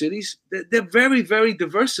major cities, they're very, very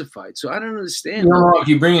diversified. So I don't understand.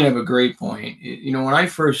 You're bringing up a great point. You know, when I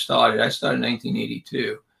first started, in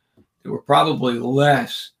 1982. There were probably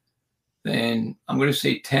less than, I'm going to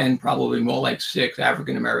say 10, probably more like 6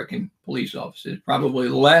 African-American police officers, probably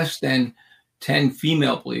less than 10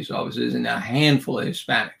 female police officers, and a handful of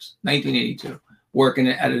Hispanics, 1982, working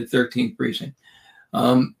at the 13th precinct.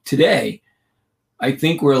 Today, I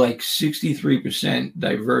think we're like 63%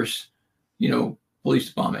 diverse, police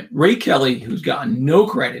department. Ray Kelly, who's gotten no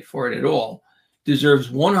credit for it at all, deserves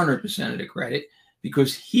 100% of the credit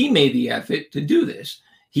because he made the effort to do this.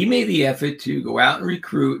 He made the effort to go out and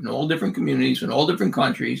recruit in all different communities in all different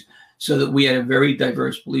countries so that we had a very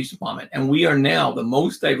diverse police department. And we are now the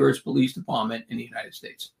most diverse police department in the United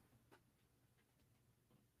States.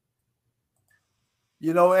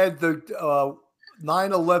 You know, Ed, the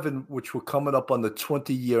 9/11, which we're coming up on the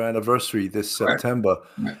 20-year anniversary this September.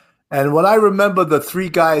 Right. And when I remember the 3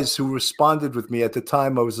 guys who responded with me at the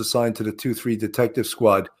time, I was assigned to the 2-3 detective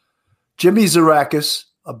squad. Jimmy Zarakis,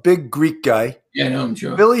 a big Greek guy. Yeah, no, I'm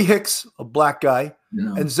sure. Billy Hicks, a black guy.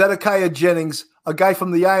 And Zedekiah Jennings, a guy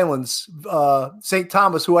from the islands, St.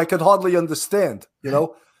 Thomas, who I could hardly understand.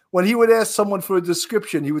 When he would ask someone for a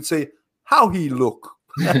description, he would say, "How he look?"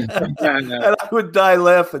 And I would die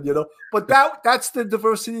laughing, But that's the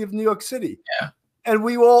diversity of New York City. Yeah. And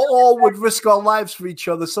we all would risk our lives for each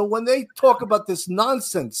other. So when they talk about this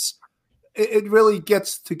nonsense, it really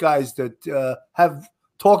gets to guys that have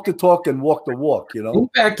talk the talk and walk the walk, Go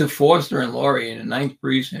back to Foster and Laurie in the 9th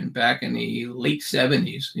precinct back in the late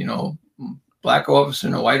 70s. Black officer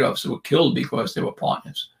and a white officer were killed because they were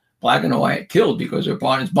partners. Black and a white killed because they were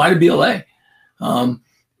partners by the BLA.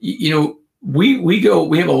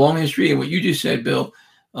 We have a long history, and what you just said, Bill,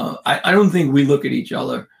 I don't think we look at each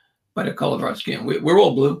other by the color of our skin. We're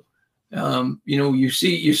all blue. You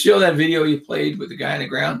saw that video you played with the guy on the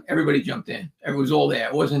ground. Everybody jumped in. Everyone was all there.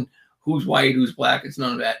 It wasn't who's white, who's black. It's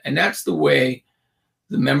none of that. And that's the way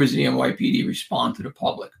the members of the NYPD respond to the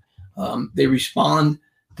public. They respond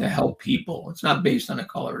to help people. It's not based on the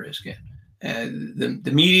color of their skin.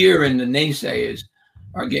 The media and the naysayers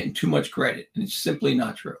are getting too much credit, and it's simply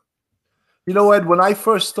not true. You know, Ed, when I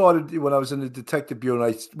first started, when I was in the detective bureau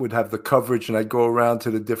and I would have the coverage and I'd go around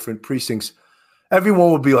to the different precincts,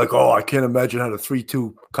 everyone would be like, oh, I can't imagine how the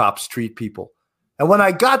 3-2 cops treat people. And when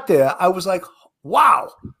I got there, I was like,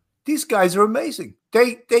 wow, these guys are amazing.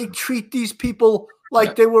 They treat these people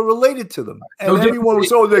like they were related to them. And everyone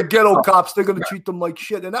was, oh, they're ghetto cops. They're going to treat them like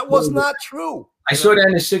shit. And that was not true. I saw that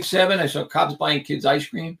in the 6-7. I saw cops buying kids ice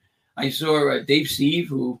cream. I saw Dave Steve,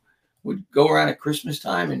 who would go around at Christmas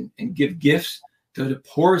time and give gifts to the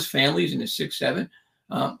poorest families in the 6-7,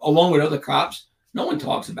 along with other cops. No one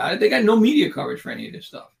talks about it. They got no media coverage for any of this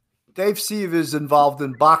stuff. Dave Steve is involved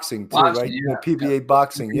in boxing too, right? Yeah. PBA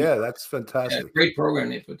boxing. Yeah, that's fantastic. Yeah, great program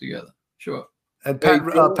they put together. Sure. And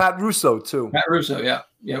Pat Russo too. Pat Russo, yeah.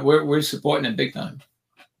 Yeah, we're supporting it big time.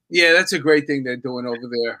 Yeah, that's a great thing they're doing over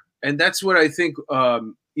there. And that's what I think,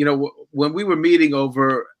 when we were meeting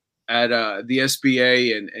over at the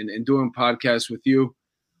SBA and doing podcasts with you,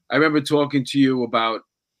 I remember talking to you about,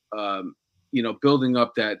 building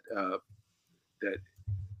up that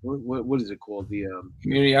what is it called? The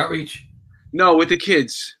community outreach? No, with the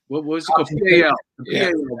kids. What was it called? PAL.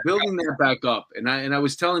 PAL, building that back up. And I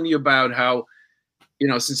was telling you about how,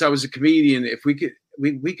 since I was a comedian, if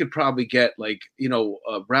we could probably get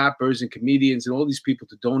rappers and comedians and all these people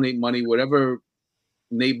to donate money, whatever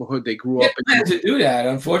neighborhood they grew up in. To do that.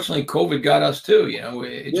 Unfortunately, COVID got us too. I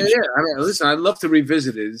mean, listen, I'd love to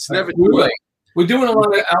revisit it. It's never too late. We're doing a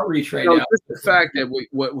lot of outreach right now. Just the fact that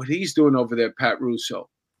what he's doing over there, Pat Russo.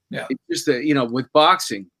 Yeah. It's just that, with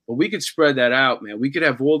boxing, but we could spread that out, man. We could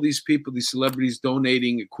have all these people, these celebrities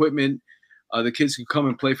donating equipment. The kids could come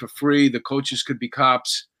and play for free. The coaches could be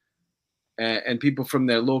cops and people from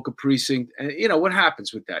their local precinct. And, what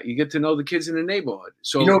happens with that? You get to know the kids in the neighborhood.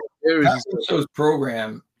 So Pat Russo's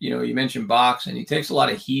program, you mentioned boxing. He takes a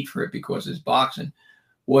lot of heat for it because it's boxing.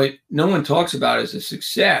 What no one talks about is the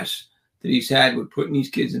success that he's had with putting these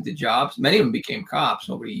kids into jobs. Many of them became cops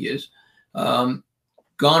over the years.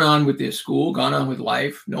 Gone on with their school, gone on with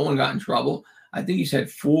life. No one got in trouble. I think he's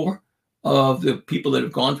had 4 of the people that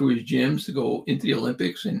have gone through his gyms to go into the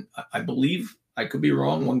Olympics. And I believe, I could be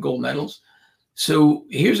wrong, 1 gold medals. So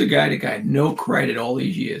here's a guy that got no credit all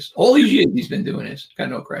these years. All these years he's been doing this,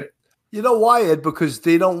 got no credit. You know why, Ed? Because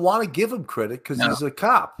they don't want to give him credit because he's a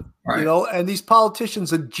cop. Right. And these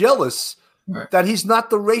politicians are jealous that he's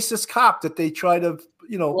not the racist cop that they try to,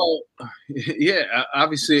 Well, yeah,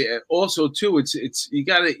 obviously. Also, too, it's you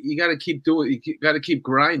gotta keep doing. You gotta keep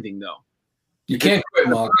grinding, though. You can't quit,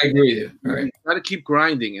 Mark. I agree with you. All right. You gotta keep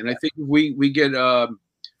grinding, and I think if we get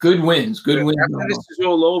good wins. After this is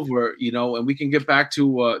all over, and we can get back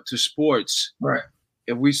to sports. Right.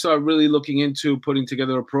 If we start really looking into putting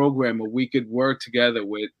together a program where we could work together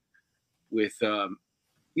with the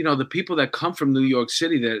people that come from New York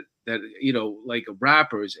City that like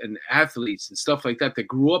rappers and athletes and stuff like that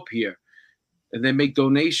grew up here, and they make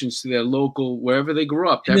donations to their local wherever they grew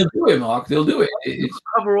up. They'll do it, Mark. They'll do it. It's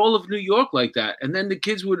cover all of New York like that, and then the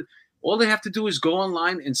kids would. All they have to do is go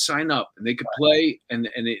online and sign up, and they could play. And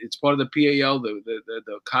it's part of the PAL.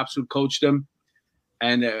 The cops would coach them,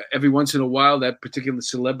 and every once in a while, that particular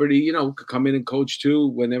celebrity, could come in and coach too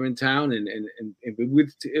when they're in town. And I think it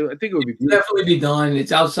would be beautiful. Definitely be done.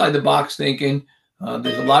 It's outside the box thinking.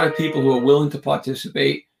 There's a lot of people who are willing to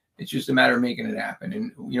participate. It's just a matter of making it happen.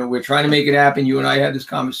 And, we're trying to make it happen. You and I had this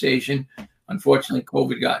conversation. Unfortunately,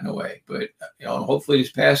 COVID got in the way. But, hopefully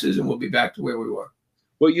this passes and we'll be back to where we were.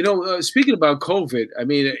 Well, speaking about COVID, I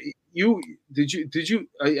mean, I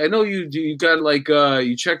know you got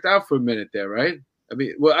you checked out for a minute there, right? I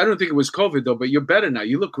mean, well, I don't think it was COVID though, but you're better now.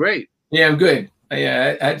 You look great. Yeah, I'm good. I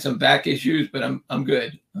had some back issues, but I'm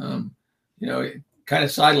good. It kind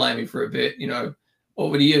of sidelined me for a bit.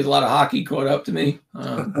 Over the years, a lot of hockey caught up to me.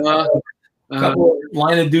 A couple of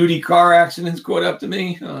line of duty car accidents caught up to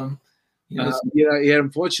me.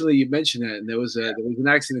 Unfortunately, you mentioned that, and there was an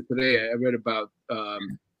accident today. I read about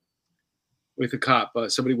with a cop.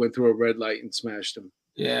 Somebody went through a red light and smashed him.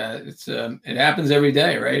 Yeah, it happens every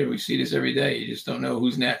day, right? We see this every day. You just don't know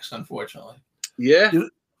who's next, unfortunately. Yeah.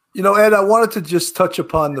 Ed, I wanted to just touch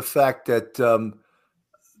upon the fact that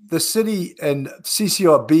the city and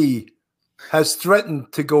CCRB has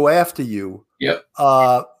threatened to go after you. Yep.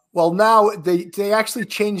 Well, now they actually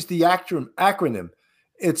changed the acronym.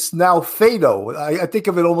 It's now FADO. I think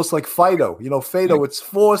of it almost like FIDO. FADO, it's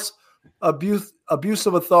force, abuse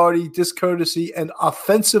of authority, discourtesy, and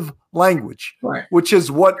offensive language, right. Which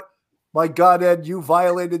is what, my God, Ed, you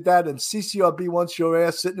violated that, and CCRB wants your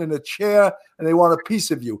ass sitting in a chair, and they want a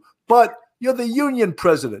piece of you. But you're the union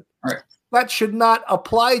president. Right. That should not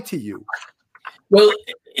apply to you. Well,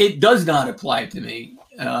 it does not apply to me.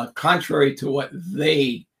 contrary to what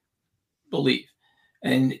they believe.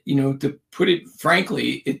 And, to put it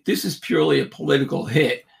frankly, this is purely a political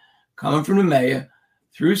hit coming from the mayor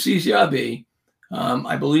through CCRB.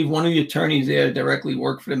 I believe one of the attorneys there directly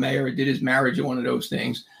worked for the mayor or did his marriage or one of those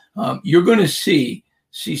things. You're going to see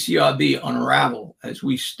CCRB unravel as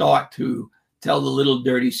we start to tell the little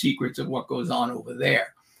dirty secrets of what goes on over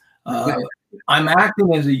there. I'm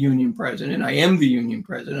acting as a union president. I am the union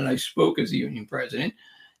president. I spoke as a union president.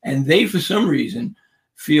 And they, for some reason,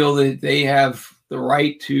 feel that they have the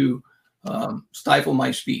right to stifle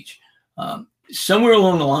my speech. Somewhere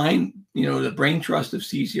along the line, the brain trust of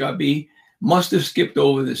CCRB must have skipped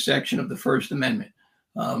over this section of the First Amendment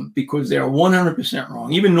because they're 100%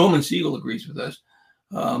 wrong. Even Norman Siegel agrees with us.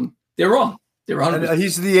 They're wrong. They're 100%. And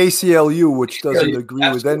he's the ACLU, which doesn't agree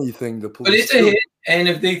with anything the police But it's a hit. And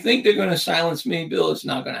if they think they're going to silence me, Bill, it's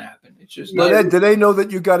not going to happen. It's just not. Ed, do they know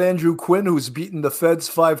that you got Andrew Quinn, who's beaten the feds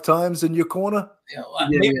 5 times in your corner?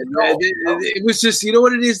 It was just, you know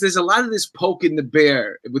what it is? There's a lot of this poking the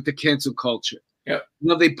bear with the cancel culture. Yeah.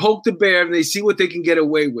 They poke the bear and they see what they can get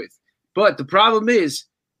away with. But the problem is,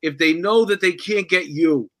 if they know that they can't get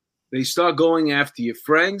you, they start going after your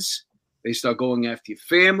friends. They start going after your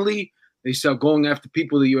family. They start going after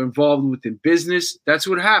people that you're involved with in business. That's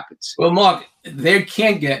what happens. Well, Mark, they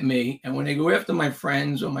can't get me. And when they go after my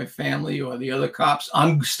friends or my family or the other cops,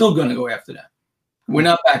 I'm still going to go after them. We're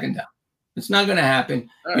not backing down. It's not going to happen.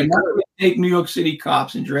 All right, You're not going to take New York City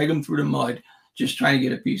cops and drag them through the mud just trying to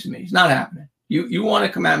get a piece of me. It's not happening. You want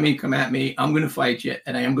to come at me, come at me. I'm going to fight you,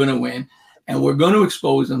 and I am going to win. And we're going to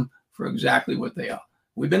expose them for exactly what they are.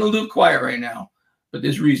 We've been a little quiet right now, but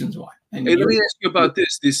there's reasons why. And hey, let me ask you about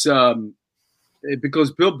this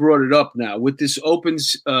because Bill brought it up now with this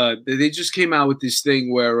opens. They just came out with this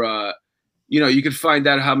thing where you could find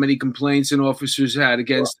out how many complaints an officers had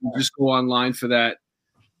against them. Just go online for that.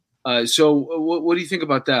 So what do you think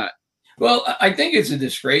about that? Well, I think it's a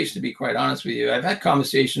disgrace, to be quite honest with you. I've had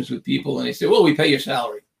conversations with people and they say, well, we pay your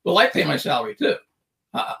salary. Well, I pay my salary too.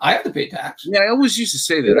 I have to pay tax. Yeah, I always used to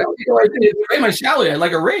say that. I pay my salary. I'd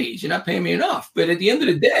like a raise. You're not paying me enough. But at the end of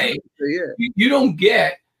the day, you don't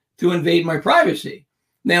get to invade my privacy.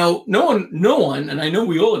 Now, no one, and I know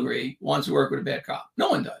we all agree, wants to work with a bad cop. No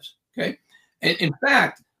one does. Okay. And in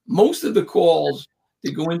fact, most of the calls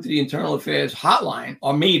that go into the internal affairs hotline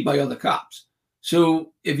are made by other cops.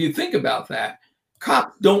 So if you think about that,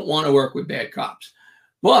 cops don't want to work with bad cops.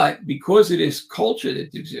 But because of this culture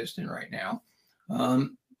that's existing right now,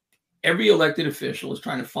 every elected official is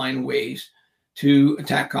trying to find ways to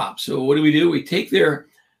attack cops. So what do? We take their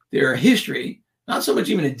history, not so much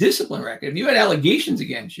even a discipline record. If you had allegations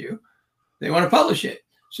against you, they want to publish it.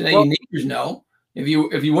 So now your neighbors know. If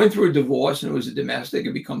you went through a divorce and it was a domestic,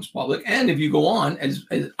 it becomes public. And if you go on, as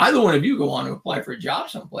either one of you go on to apply for a job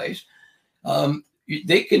someplace,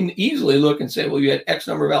 they can easily look and say, well, you had X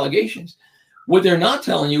number of allegations. What they're not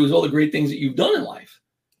telling you is all the great things that you've done in life.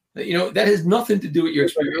 That has nothing to do with your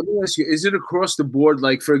experience. Let me ask you, is it across the board?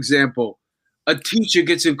 Like, for example, a teacher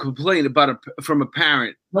gets a complaint from a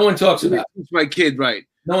parent. No one talks about it. It's my kid, right?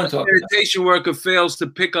 No one talks about it. Sanitation worker fails to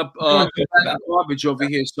pick up garbage over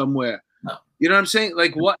here somewhere. No. You know what I'm saying?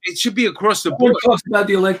 Like, what? It should be across the No board. one talks about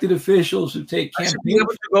the elected officials who take I should be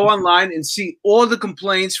able to go online and see all the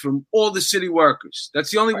complaints from all the city workers.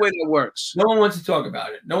 That's the only way that works. No one wants to talk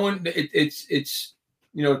about it. No one. It's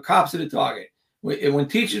cops are the target. When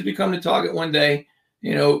teachers become the target one day,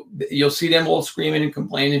 you'll see them all screaming and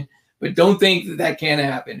complaining. But don't think that can't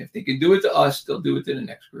happen. If they can do it to us, they'll do it to the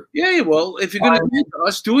next group. Yeah, well, if you're going to do it to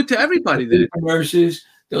us, do it to everybody. Then nurses,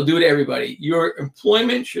 they'll do it to everybody. Your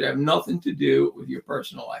employment should have nothing to do with your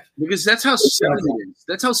personal life. Because that's how silly it is.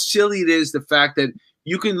 That's how silly it is, the fact that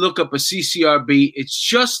you can look up a CCRB. It's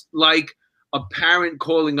just like a parent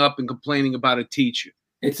calling up and complaining about a teacher.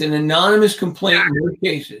 It's an anonymous complaint in most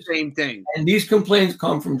cases. Same thing. And these complaints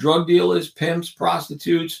come from drug dealers, pimps,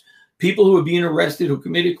 prostitutes, people who are being arrested, who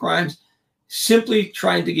committed crimes, simply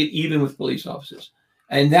trying to get even with police officers.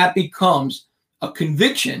 And that becomes a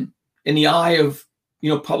conviction in the eye of,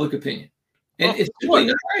 public opinion. And it's really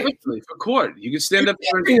not right. For court. You can stand up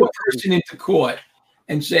and bring a person into court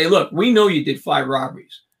and say, look, we know you did 5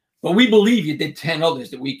 robberies, but we believe you did 10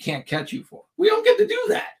 others that we can't catch you for. We don't get to do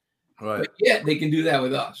that. Right. But yet they can do that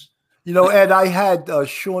with us. Ed, I had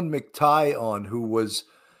Sean McTighe on, who was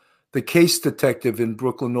the case detective in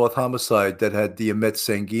Brooklyn North Homicide that had the Ahmet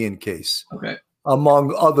Sangian case,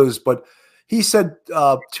 among others. But he said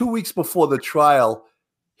 2 weeks before the trial,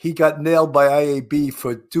 he got nailed by IAB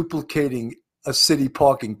for duplicating a city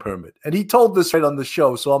parking permit. And he told this right on the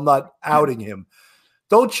show, so I'm not outing him.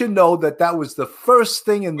 don't you know that was the first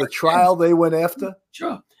thing in the trial they went after?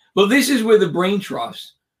 Sure. Well, this is where the brain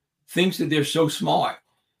trust thinks that they're so smart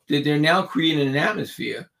that they're now creating an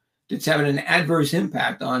atmosphere that's having an adverse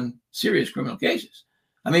impact on serious criminal cases.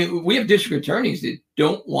 I mean, we have district attorneys that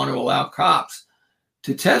don't want to allow cops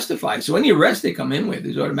to testify. So any arrest they come in with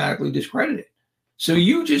is automatically discredited. So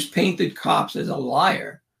you just painted cops as a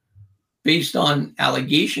liar based on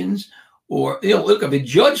allegations, or, look, if a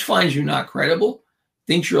judge finds you not credible,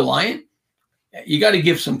 thinks you're lying, you got to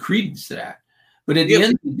give some credence to that. But at the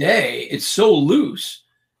end of the day, it's so loose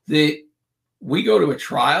that we go to a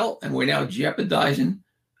trial and we're now jeopardizing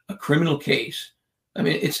a criminal case. I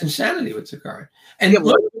mean, it's insanity what's occurring. And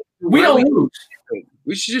look, we don't lose.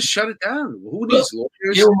 We should just shut it down. Who needs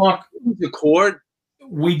lawyers? Mark, the court.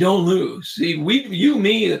 We don't lose. See, you,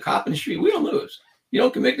 me, the cop in the street, we don't lose. You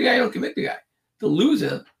don't convict the guy, you don't convict the guy. The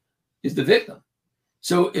loser is the victim.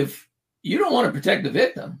 So if you don't want to protect the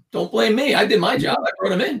victim, don't blame me. I did my job. I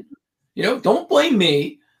brought him in. Don't blame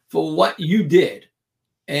me for what you did.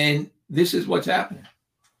 And this is what's happening.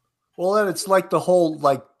 Well, then it's like the whole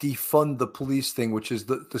defund the police thing, which is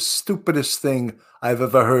the stupidest thing I've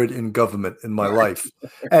ever heard in government in my life.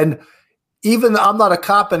 And even I'm not a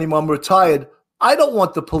cop anymore, I'm retired. I don't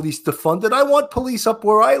want the police defunded. I want police up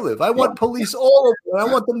where I live. I want police all over.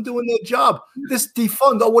 I want them doing their job. This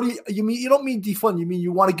defund, what do you mean? You don't mean defund. You mean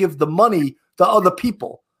you want to give the money to other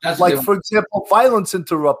people. That's for example, violence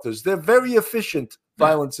interrupters. They're very efficient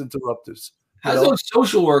violence interrupters. How's those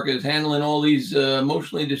social workers handling all these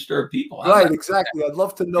emotionally disturbed people? Right, exactly. I'd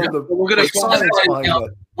love to know the science behind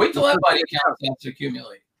that. Wait till that body count starts to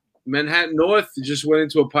accumulate. Manhattan North just went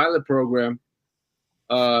into a pilot program.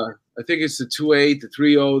 I think it's the 2A, the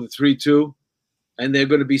 3.0, the 3.2, and they're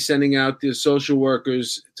going to be sending out the social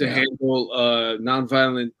workers to handle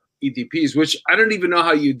nonviolent EDPs, which I don't even know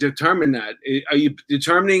how you determine that. Are you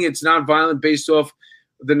determining it's nonviolent based off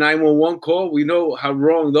the 911 call? We know how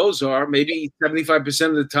wrong those are. Maybe 75%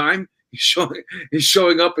 of the time he's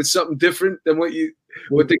showing up as something different than what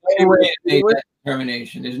they came with.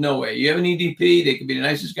 Determination. There's no way. You have an EDP, they could be the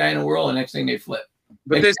nicest guy in the world, and next thing they flip.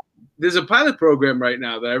 But there's a pilot program right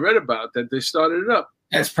now that I read about that they started it up.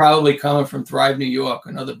 That's probably coming from Thrive New York,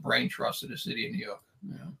 another brain trust of the city of New York.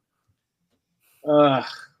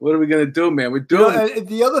 What are we going to do, man? We're doing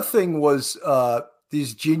the other thing was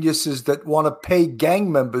these geniuses that want to pay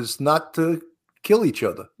gang members not to kill each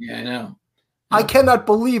other. Yeah, I know. I cannot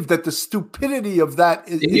believe that the stupidity of that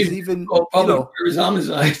is even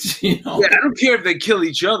homicides. Yeah, I don't care if they kill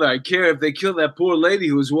each other. I care if they kill that poor lady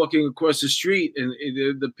who was walking across the street and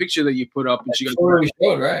the picture that you put up, and she got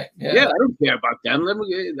showed, right? Yeah, I don't care about them.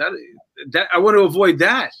 That I want to avoid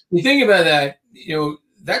that. You think about that,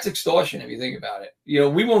 that's extortion if you think about it.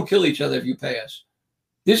 We won't kill each other if you pay us.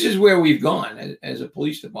 This is where we've gone as a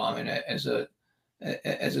police department, as a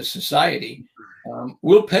society.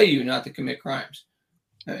 We'll pay you not to commit crimes.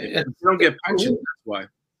 They don't get pensions. That's why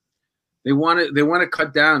they want to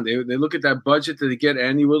cut down. They look at that budget that they get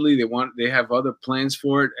annually. They have other plans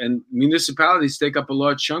for it, and municipalities take up a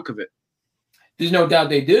large chunk of it. There's no doubt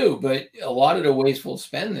they do, but a lot of the wasteful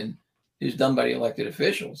spending is done by the elected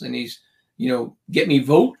officials, and these get me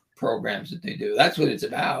vote programs that they do. That's what it's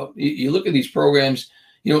about. You look at these programs.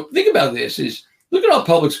 Think about this: look at our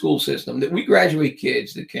public school system. That we graduate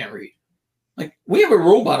kids that can't read. Like, we have a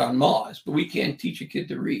robot on Mars, but we can't teach a kid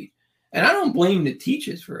to read. And I don't blame the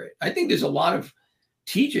teachers for it. I think there's a lot of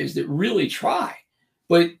teachers that really try.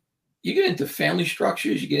 But you get into family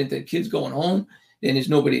structures, you get into kids going home, then there's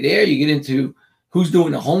nobody there. You get into who's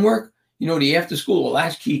doing the homework, the after school, the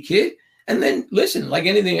latchkey kid. And then, listen, like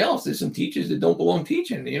anything else, there's some teachers that don't belong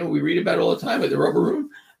teaching. We read about it all the time at the rubber room.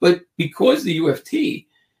 But because the UFT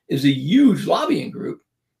is a huge lobbying group,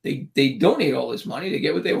 they donate all this money to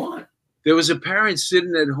get what they want. There was a parent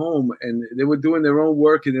sitting at home, and they were doing their own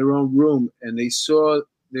work in their own room, and they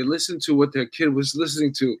listened to what their kid was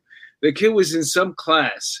listening to. Their kid was in some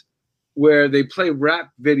class where they play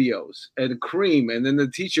rap videos and Cream, and then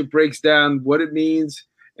the teacher breaks down what it means.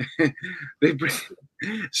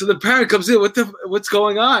 So the parent comes in, what's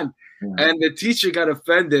going on? Yeah. And the teacher got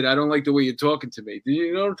offended. I don't like the way you're talking to me. Do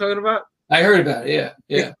you know what I'm talking about? I heard about it.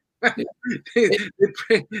 Yeah.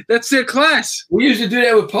 That's their class. We used to do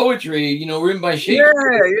that with poetry, written by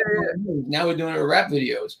Shakespeare. Yeah. Now we're doing it with rap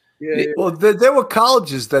videos. Yeah. Well, there were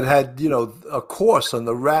colleges that had, a course on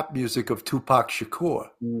the rap music of Tupac Shakur.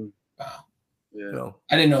 Wow. Yeah.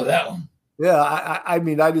 I didn't know that one. Yeah, I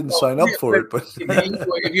mean, I didn't sign up for it, but if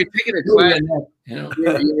you're taking a class,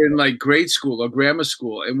 you're in like grade school or grammar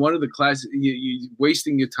school, and one of the classes, you're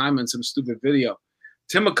wasting your time on some stupid video.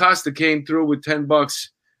 Tim Acosta came through with $10.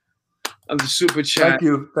 on the super chat.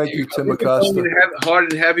 Thank you, Tim We've been Acosta. going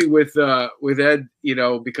hard and heavy with Ed,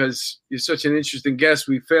 because you're such an interesting guest.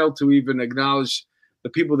 We failed to even acknowledge the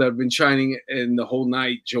people that have been shining in the whole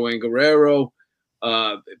night: Joanne Guerrero,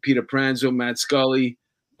 Peter Pranzo, Matt Scully,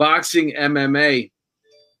 boxing, MMA,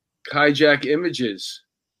 Hijack Images.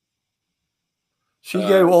 She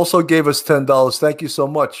also gave us $10. Thank you so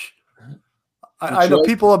much. I know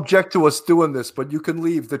people object to us doing this, but you can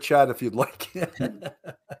leave the chat if you'd like.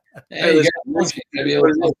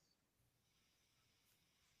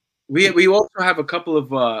 We also have a couple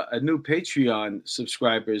of new Patreon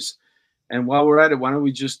subscribers. And while we're at it, why don't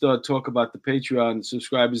we just talk about the Patreon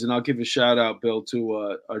subscribers, and I'll give a shout out, Bill,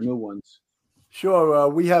 to our new ones. Sure.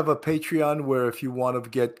 We have a Patreon where if you want to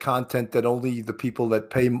get content that only the people that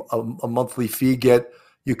pay a monthly fee get,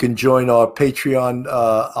 you can join our Patreon.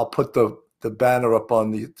 I'll put the banner up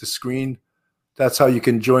on the screen. That's how you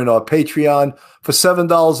can join our Patreon. For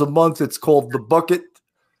 $7 a month, it's called The Bucket.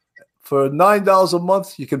 For $9 a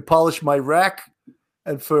month, you can polish my rack.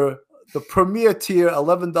 And for the premier tier,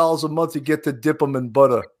 $11 a month, you get to dip them in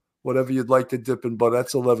butter. Whatever you'd like to dip in butter,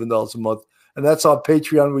 that's $11 a month. And that's our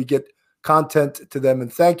Patreon. We get content to them.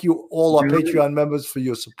 And thank you, all our Patreon members, for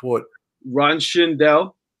your support. Ron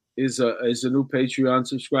Schindel is a new Patreon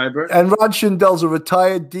subscriber. And Ron Schindel's a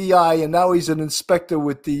retired DI, and now he's an inspector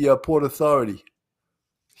with the Port Authority.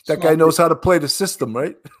 That guy knows how to play the system,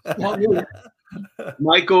 right?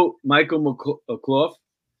 Michael McClough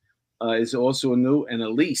is also a new, and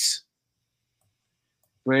Elise,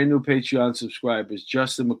 brand new Patreon subscribers.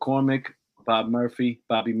 Justin McCormick,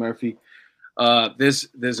 Bobby Murphy.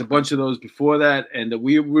 There's a bunch of those before that, and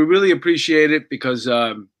we really appreciate it because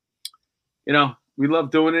we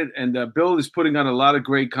love doing it. And Bill is putting on a lot of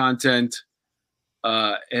great content.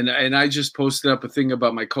 And I just posted up a thing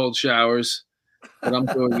about my cold showers that I'm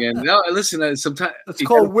doing. And no, listen, sometimes it's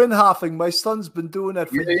called windhoffing. My son's been doing that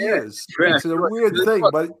for years. It's a weird thing,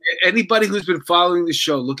 but anybody who's been following the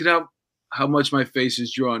show, look at how much my face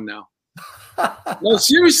is drawn now. No,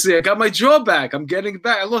 seriously, I got my jaw back. I'm getting it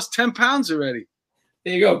back. I lost 10 pounds already.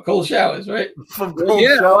 There you go, cold showers, right? From cold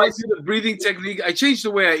showers. I do the breathing technique. I changed the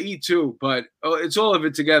way I eat too, but it's all of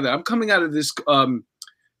it together. I'm coming out of this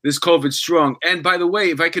this COVID strong. And by the way,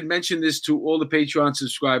 if I could mention this to all the Patreon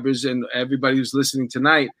subscribers and everybody who's listening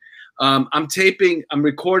tonight, I'm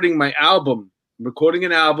recording my album. I'm recording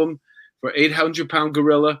an album for 800 Pound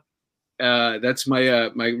Gorilla. That's my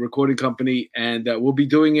recording company, and we'll be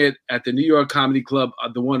doing it at the New York Comedy Club,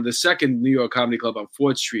 the second New York Comedy Club on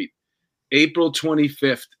 4th Street, April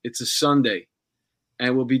 25th. It's a Sunday,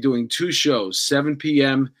 and we'll be doing 2 shows, 7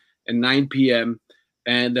 p.m. and 9 p.m.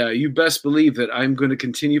 And you best believe that I'm going to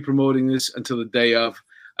continue promoting this until the day of.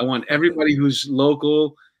 I want everybody who's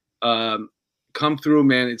local come through,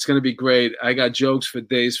 man. It's going to be great. I got jokes for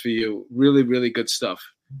days for you. Really, really good stuff.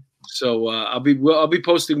 So I'll be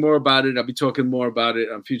posting more about it. I'll be talking more about it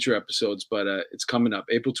on future episodes, but it's coming up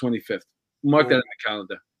April 25th. Mark that on the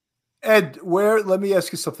calendar. Ed, let me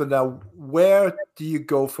ask you something now. Where do you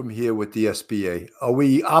go from here with the SBA? Are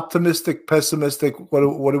we optimistic, pessimistic? What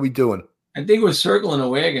are we doing? I think we're circling the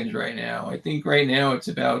wagons right now. I think right now it's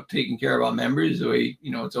about taking care of our members.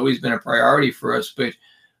 It's always been a priority for us, but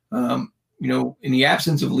in the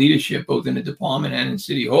absence of leadership, both in the department and in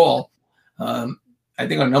City Hall, I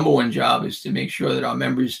think our number one job is to make sure that our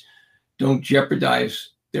members don't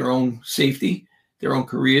jeopardize their own safety, their own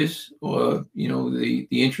careers, or, the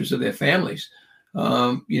interests of their families.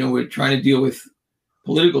 We're trying to deal with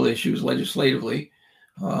political issues legislatively.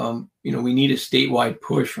 We need a statewide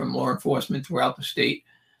push from law enforcement throughout the state.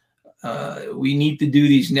 We need to do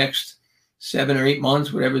these next 7 or 8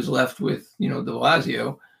 months, whatever's left with, de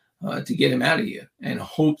Blasio, to get him out of here, and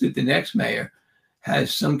hope that the next mayor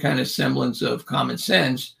has some kind of semblance of common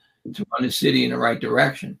sense to run the city in the right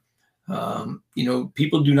direction.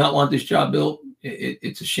 People do not want this job, Bill.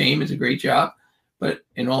 It's a shame. It's a great job. But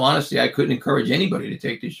in all honesty, I couldn't encourage anybody to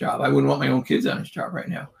take this job. I wouldn't want my own kids on this job right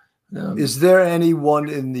now. Is there anyone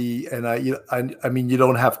in the, and I mean, you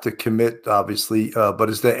don't have to commit, obviously,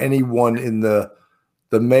 but is there anyone in the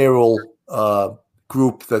mayoral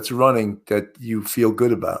group that's running that you feel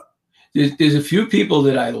good about? There's a few people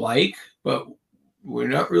that I like, but we're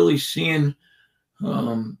not really seeing,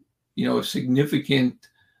 a significant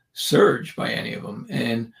surge by any of them.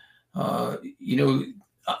 And, I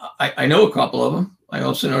know a couple of them. I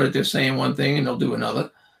also know that they're saying one thing and they'll do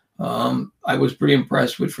another. I was pretty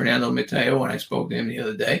impressed with Fernando Mateo when I spoke to him the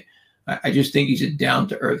other day. I just think he's a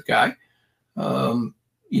down-to-earth guy.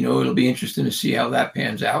 It'll be interesting to see how that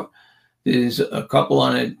pans out. There's a couple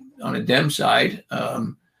on a Dem side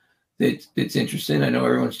that's interesting. I know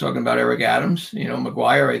everyone's talking about Eric Adams. You know,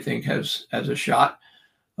 McGuire, I think, has a shot.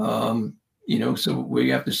 You know, so we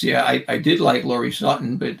have to see. I did like Lori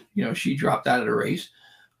Sutton, but, you know, she dropped out of the race.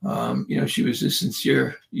 You know, she was a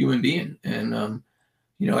sincere human being. And,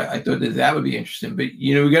 you know, I thought that would be interesting. But,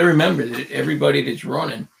 you know, we got to remember that everybody that's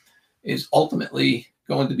running is ultimately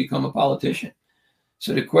going to become a politician.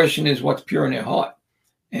 So the question is, what's pure in their heart,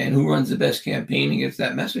 and who runs the best campaign and gets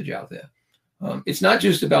that message out there? It's not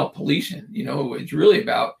just about policing. You know, it's really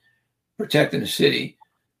about protecting the city,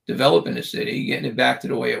 developing the city, getting it back to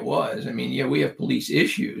the way it was. I mean, yeah, we have police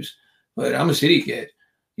issues, but I'm a city kid.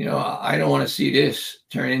 You know, I don't want to see this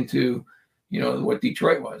turn into, you know, what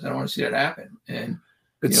Detroit was. I don't want to see that happen. And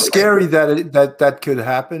it's, you know, scary that could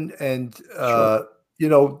happen. And, Sure. you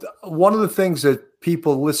know, one of the things that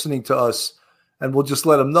people listening to us, and we'll just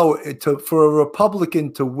let them know, for a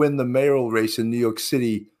Republican to win the mayoral race in New York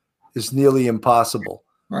City is nearly impossible.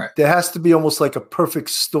 Right. There has to be almost like a perfect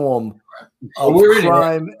storm of we're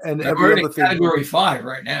crime and we're every in other thing. Category 5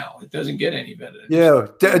 right now. It doesn't get any better. Yeah,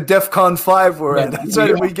 DEFCON 5 we're Yeah, at. That's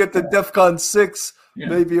right. If we get to DEFCON 6, yeah.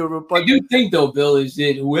 maybe a I Republican. do think, though, Bill, is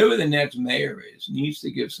that whoever the next mayor is needs to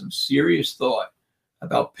give some serious thought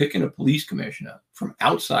about picking a police commissioner from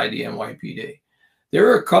outside the NYPD. There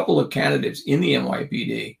are a couple of candidates in the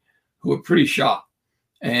NYPD who are pretty sharp.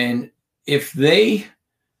 And if they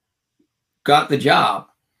got the job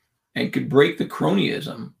and could break the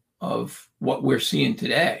cronyism of what we're seeing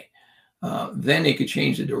today, then they could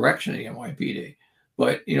change the direction of the NYPD.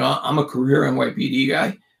 But, you know, I'm a career NYPD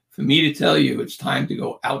guy. For me to tell you it's time to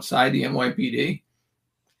go outside the NYPD,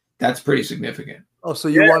 that's pretty significant. Oh, so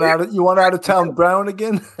you want out of town Brown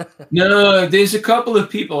again? No, there's a couple of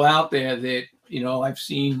people out there that, you know, I've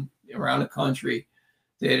seen around the country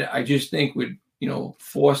that I just think would, you know,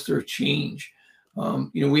 foster change. You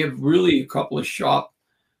know, we have really a couple of sharp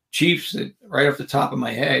chiefs that, right off the top of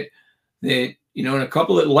my head, that, you know, and a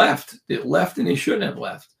couple that left and they shouldn't have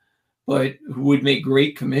left, but who would make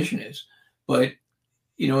great commissioners. But,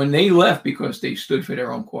 you know, and they left because they stood for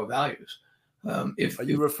their own core values. Are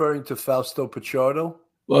you referring to Fausto Pichardo?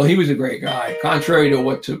 Well, he was a great guy, contrary to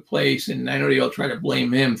what took place. And I know they all try to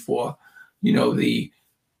blame him for, you know, the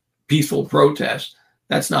peaceful protest.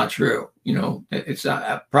 That's not true. You know, it's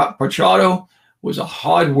not. Pichardo was a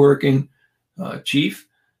hardworking chief,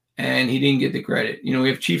 and he didn't get the credit. You know, we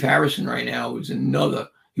have Chief Harrison right now, who's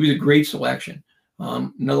he was a great selection,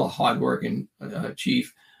 another hardworking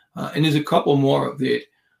chief. And there's a couple more that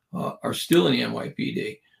are still in the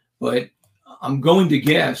NYPD. But I'm going to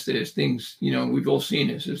guess that as things, you know, we've all seen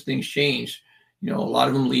this, as things change, you know, a lot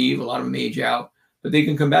of them leave, a lot of them age out, but they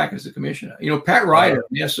can come back as a commissioner. You know, Pat Ryder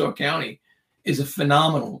of Nassau County is a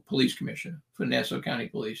phenomenal police commissioner for Nassau County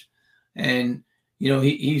Police. And, you know,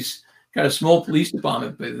 he's got a small police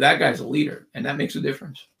department, but that guy's a leader, and that makes a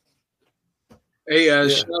difference. Hey,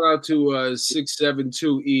 shout out to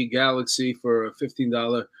 672E Galaxy for a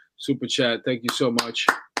 $15 super chat. Thank you so much.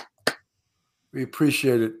 We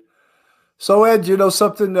appreciate it. So, Ed, you know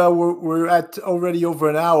something? We're at already over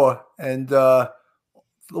an hour, and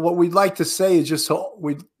what we'd like to say is just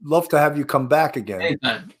we'd love to have you come back again.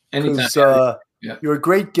 Anytime. You're a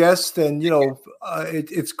great guest, and, you know,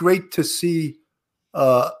 it's great to see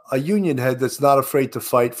a union head that's not afraid to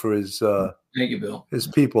fight for his Thank you, Bill. His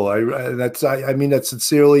people. I mean that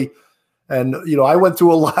sincerely. And, you know, I went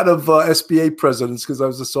through a lot of SBA presidents because I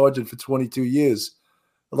was a sergeant for 22 years.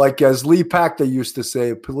 Like, as Lee Pachter used to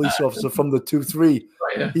say, a police officer from the 2-3,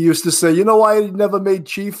 he used to say, you know why he never made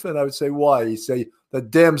chief? And I would say, why? He'd say, the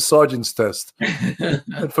damn sergeant's test.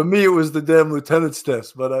 And for me, it was the damn lieutenant's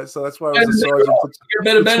test. But so that's why I was a sergeant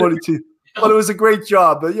for 22. But it was a great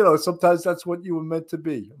job. But, you know, sometimes that's what you were meant to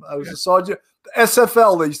be. I was a sergeant.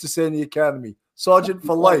 SFL, they used to say in the academy, sergeant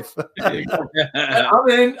for life. I'm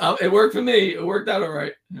in. It worked for me. It worked out all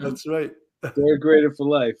right. That's right. They're graded for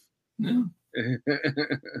life. Yeah.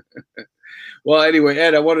 Well, anyway,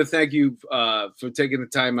 Ed, I want to thank you for taking the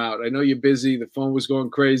time out. I know you're busy. The phone was going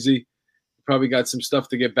crazy. You probably got some stuff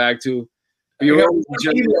to get back to. You're always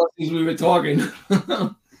since we were talking.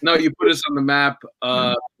 No, you put us on the map.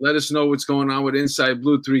 Let us know what's going on with Inside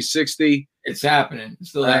Blue 360. It's happening. It's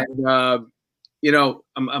still happening. You know,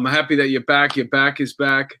 I'm happy that you're back. Your back is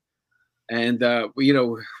back. And, you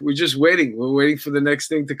know, we're just waiting. We're waiting for the next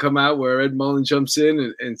thing to come out where Ed Mullen jumps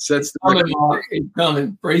in and sets It's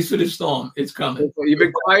coming. Brace for the storm. It's coming. You've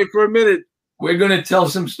been quiet for a minute. We're going to tell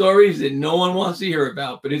some stories that no one wants to hear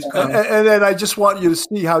about, but it's coming. And then I just want you to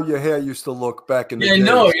see how your hair used to look back in the day.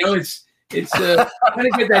 No, you know, it's trying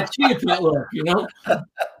to get that chia pet look, you know.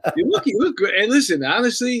 You look great. And listen,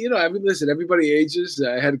 honestly, you know, I mean, listen, everybody ages.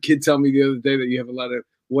 I had a kid tell me the other day that you have a lot of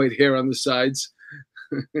white hair on the sides.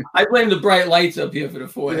 I blame the bright lights up here for the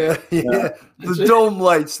forehead. Yeah. The dome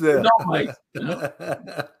lights there. The dome lights, you know?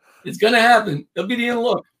 It's going to happen. They'll be the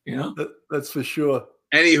look, you know? That's for sure.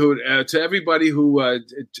 Anywho, to everybody who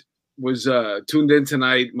was tuned in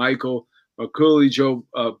tonight, Michael, Cooley, Joe,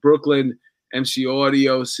 Brooklyn, MC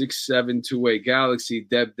Audio, 6728 Galaxy,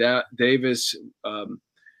 Deb Davis,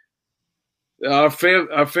 our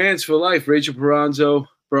fans for life, Rachel Peranzo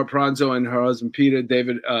and her husband Peter,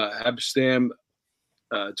 David Abstam,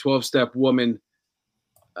 12-Step Woman.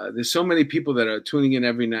 There's so many people that are tuning in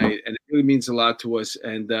every night, and it really means a lot to us.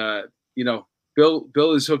 And you know,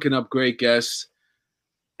 Bill is hooking up great guests,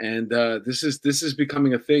 and this is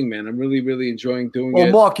becoming a thing, man. I'm really, really enjoying doing it.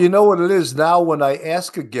 Well, Mark, you know what it is now. When I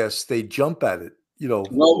ask a guest, they jump at it. You know,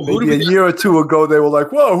 well, maybe a year or two ago, they were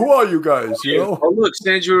like, "Whoa, who are you guys?" You know. Oh, look,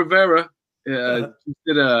 Sandra Rivera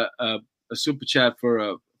did a super chat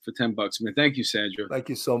for $10, man. Thank you, Sandra. Thank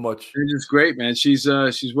you so much. Sandra's great, man. She's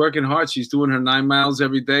working hard. She's doing her 9 miles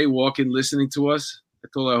every day, walking, listening to us. I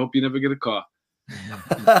told her, I hope you never get a car.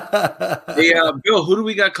 Hey, Bill, who do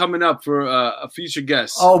we got coming up for a future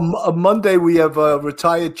guest? Oh, Monday we have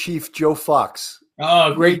retired Chief Joe Fox.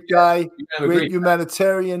 Oh, great guy, great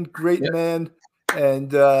humanitarian, great man,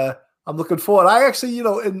 and I'm looking forward. I actually, you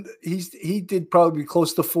know, and he did probably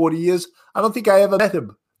close to 40 years. I don't think I ever met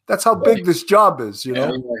him. That's how big this job is, you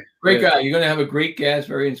know. Great guy. You're going to have a great guest,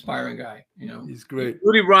 very inspiring guy. You know, he's great.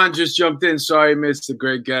 Duty Ron just jumped in. Sorry, I missed the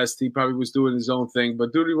great guest. He probably was doing his own thing,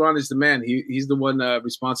 but Duty Ron is the man. He's the one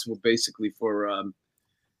responsible, basically, for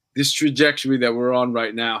this trajectory that we're on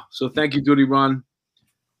right now. So thank you, Duty Ron.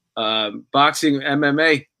 Boxing,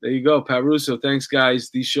 MMA. There you go, Pat Russo. Thanks, guys.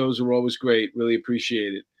 These shows are always great. Really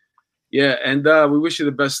appreciate it. Yeah, and we wish you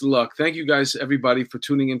the best of luck. Thank you, guys, everybody, for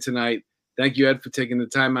tuning in tonight. Thank you, Ed, for taking the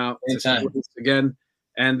time out to support us again.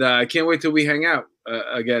 And I can't wait till we hang out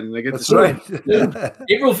again. I get That's right.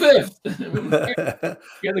 April 5th.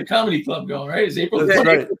 You got the comedy club going, right? It's April 5th.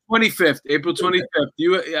 Right. April 25th. April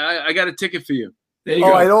 25th. I got a ticket for you. There you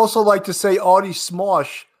go. I'd also like to say Artie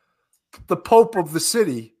Smosh, the Pope of the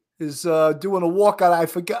city, is doing a walkout. I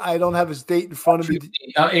forget. I don't have his date in front of me.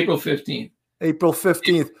 April 15th. April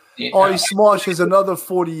 15th. Artie Smosh is another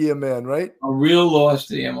 40-year man, right? A real loss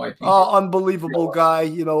to the NYPD. Oh, unbelievable guy.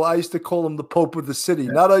 You know, I used to call him the Pope of the city,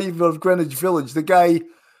 not even of Greenwich Village. The guy,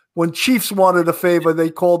 when Chiefs wanted a favor,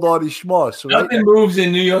 they called Artie Smosh. Right? Nothing moves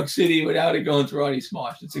in New York City without it going through Artie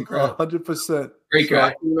Smosh. It's incredible. 100%. Great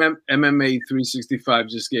guy. MMA 365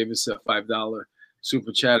 just gave us a $5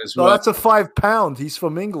 super chat as well. No, that's a £5. He's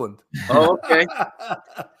from England. Oh, okay.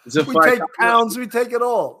 It's a we take pounds, we take it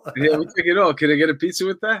all. Yeah, we take it all. Can I get a pizza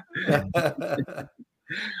with that?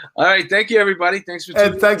 All right. Thank you, everybody. Thanks for tuning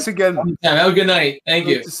in. And thanks again. Have a good night. Thank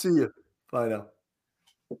you. Good to see you. Bye now.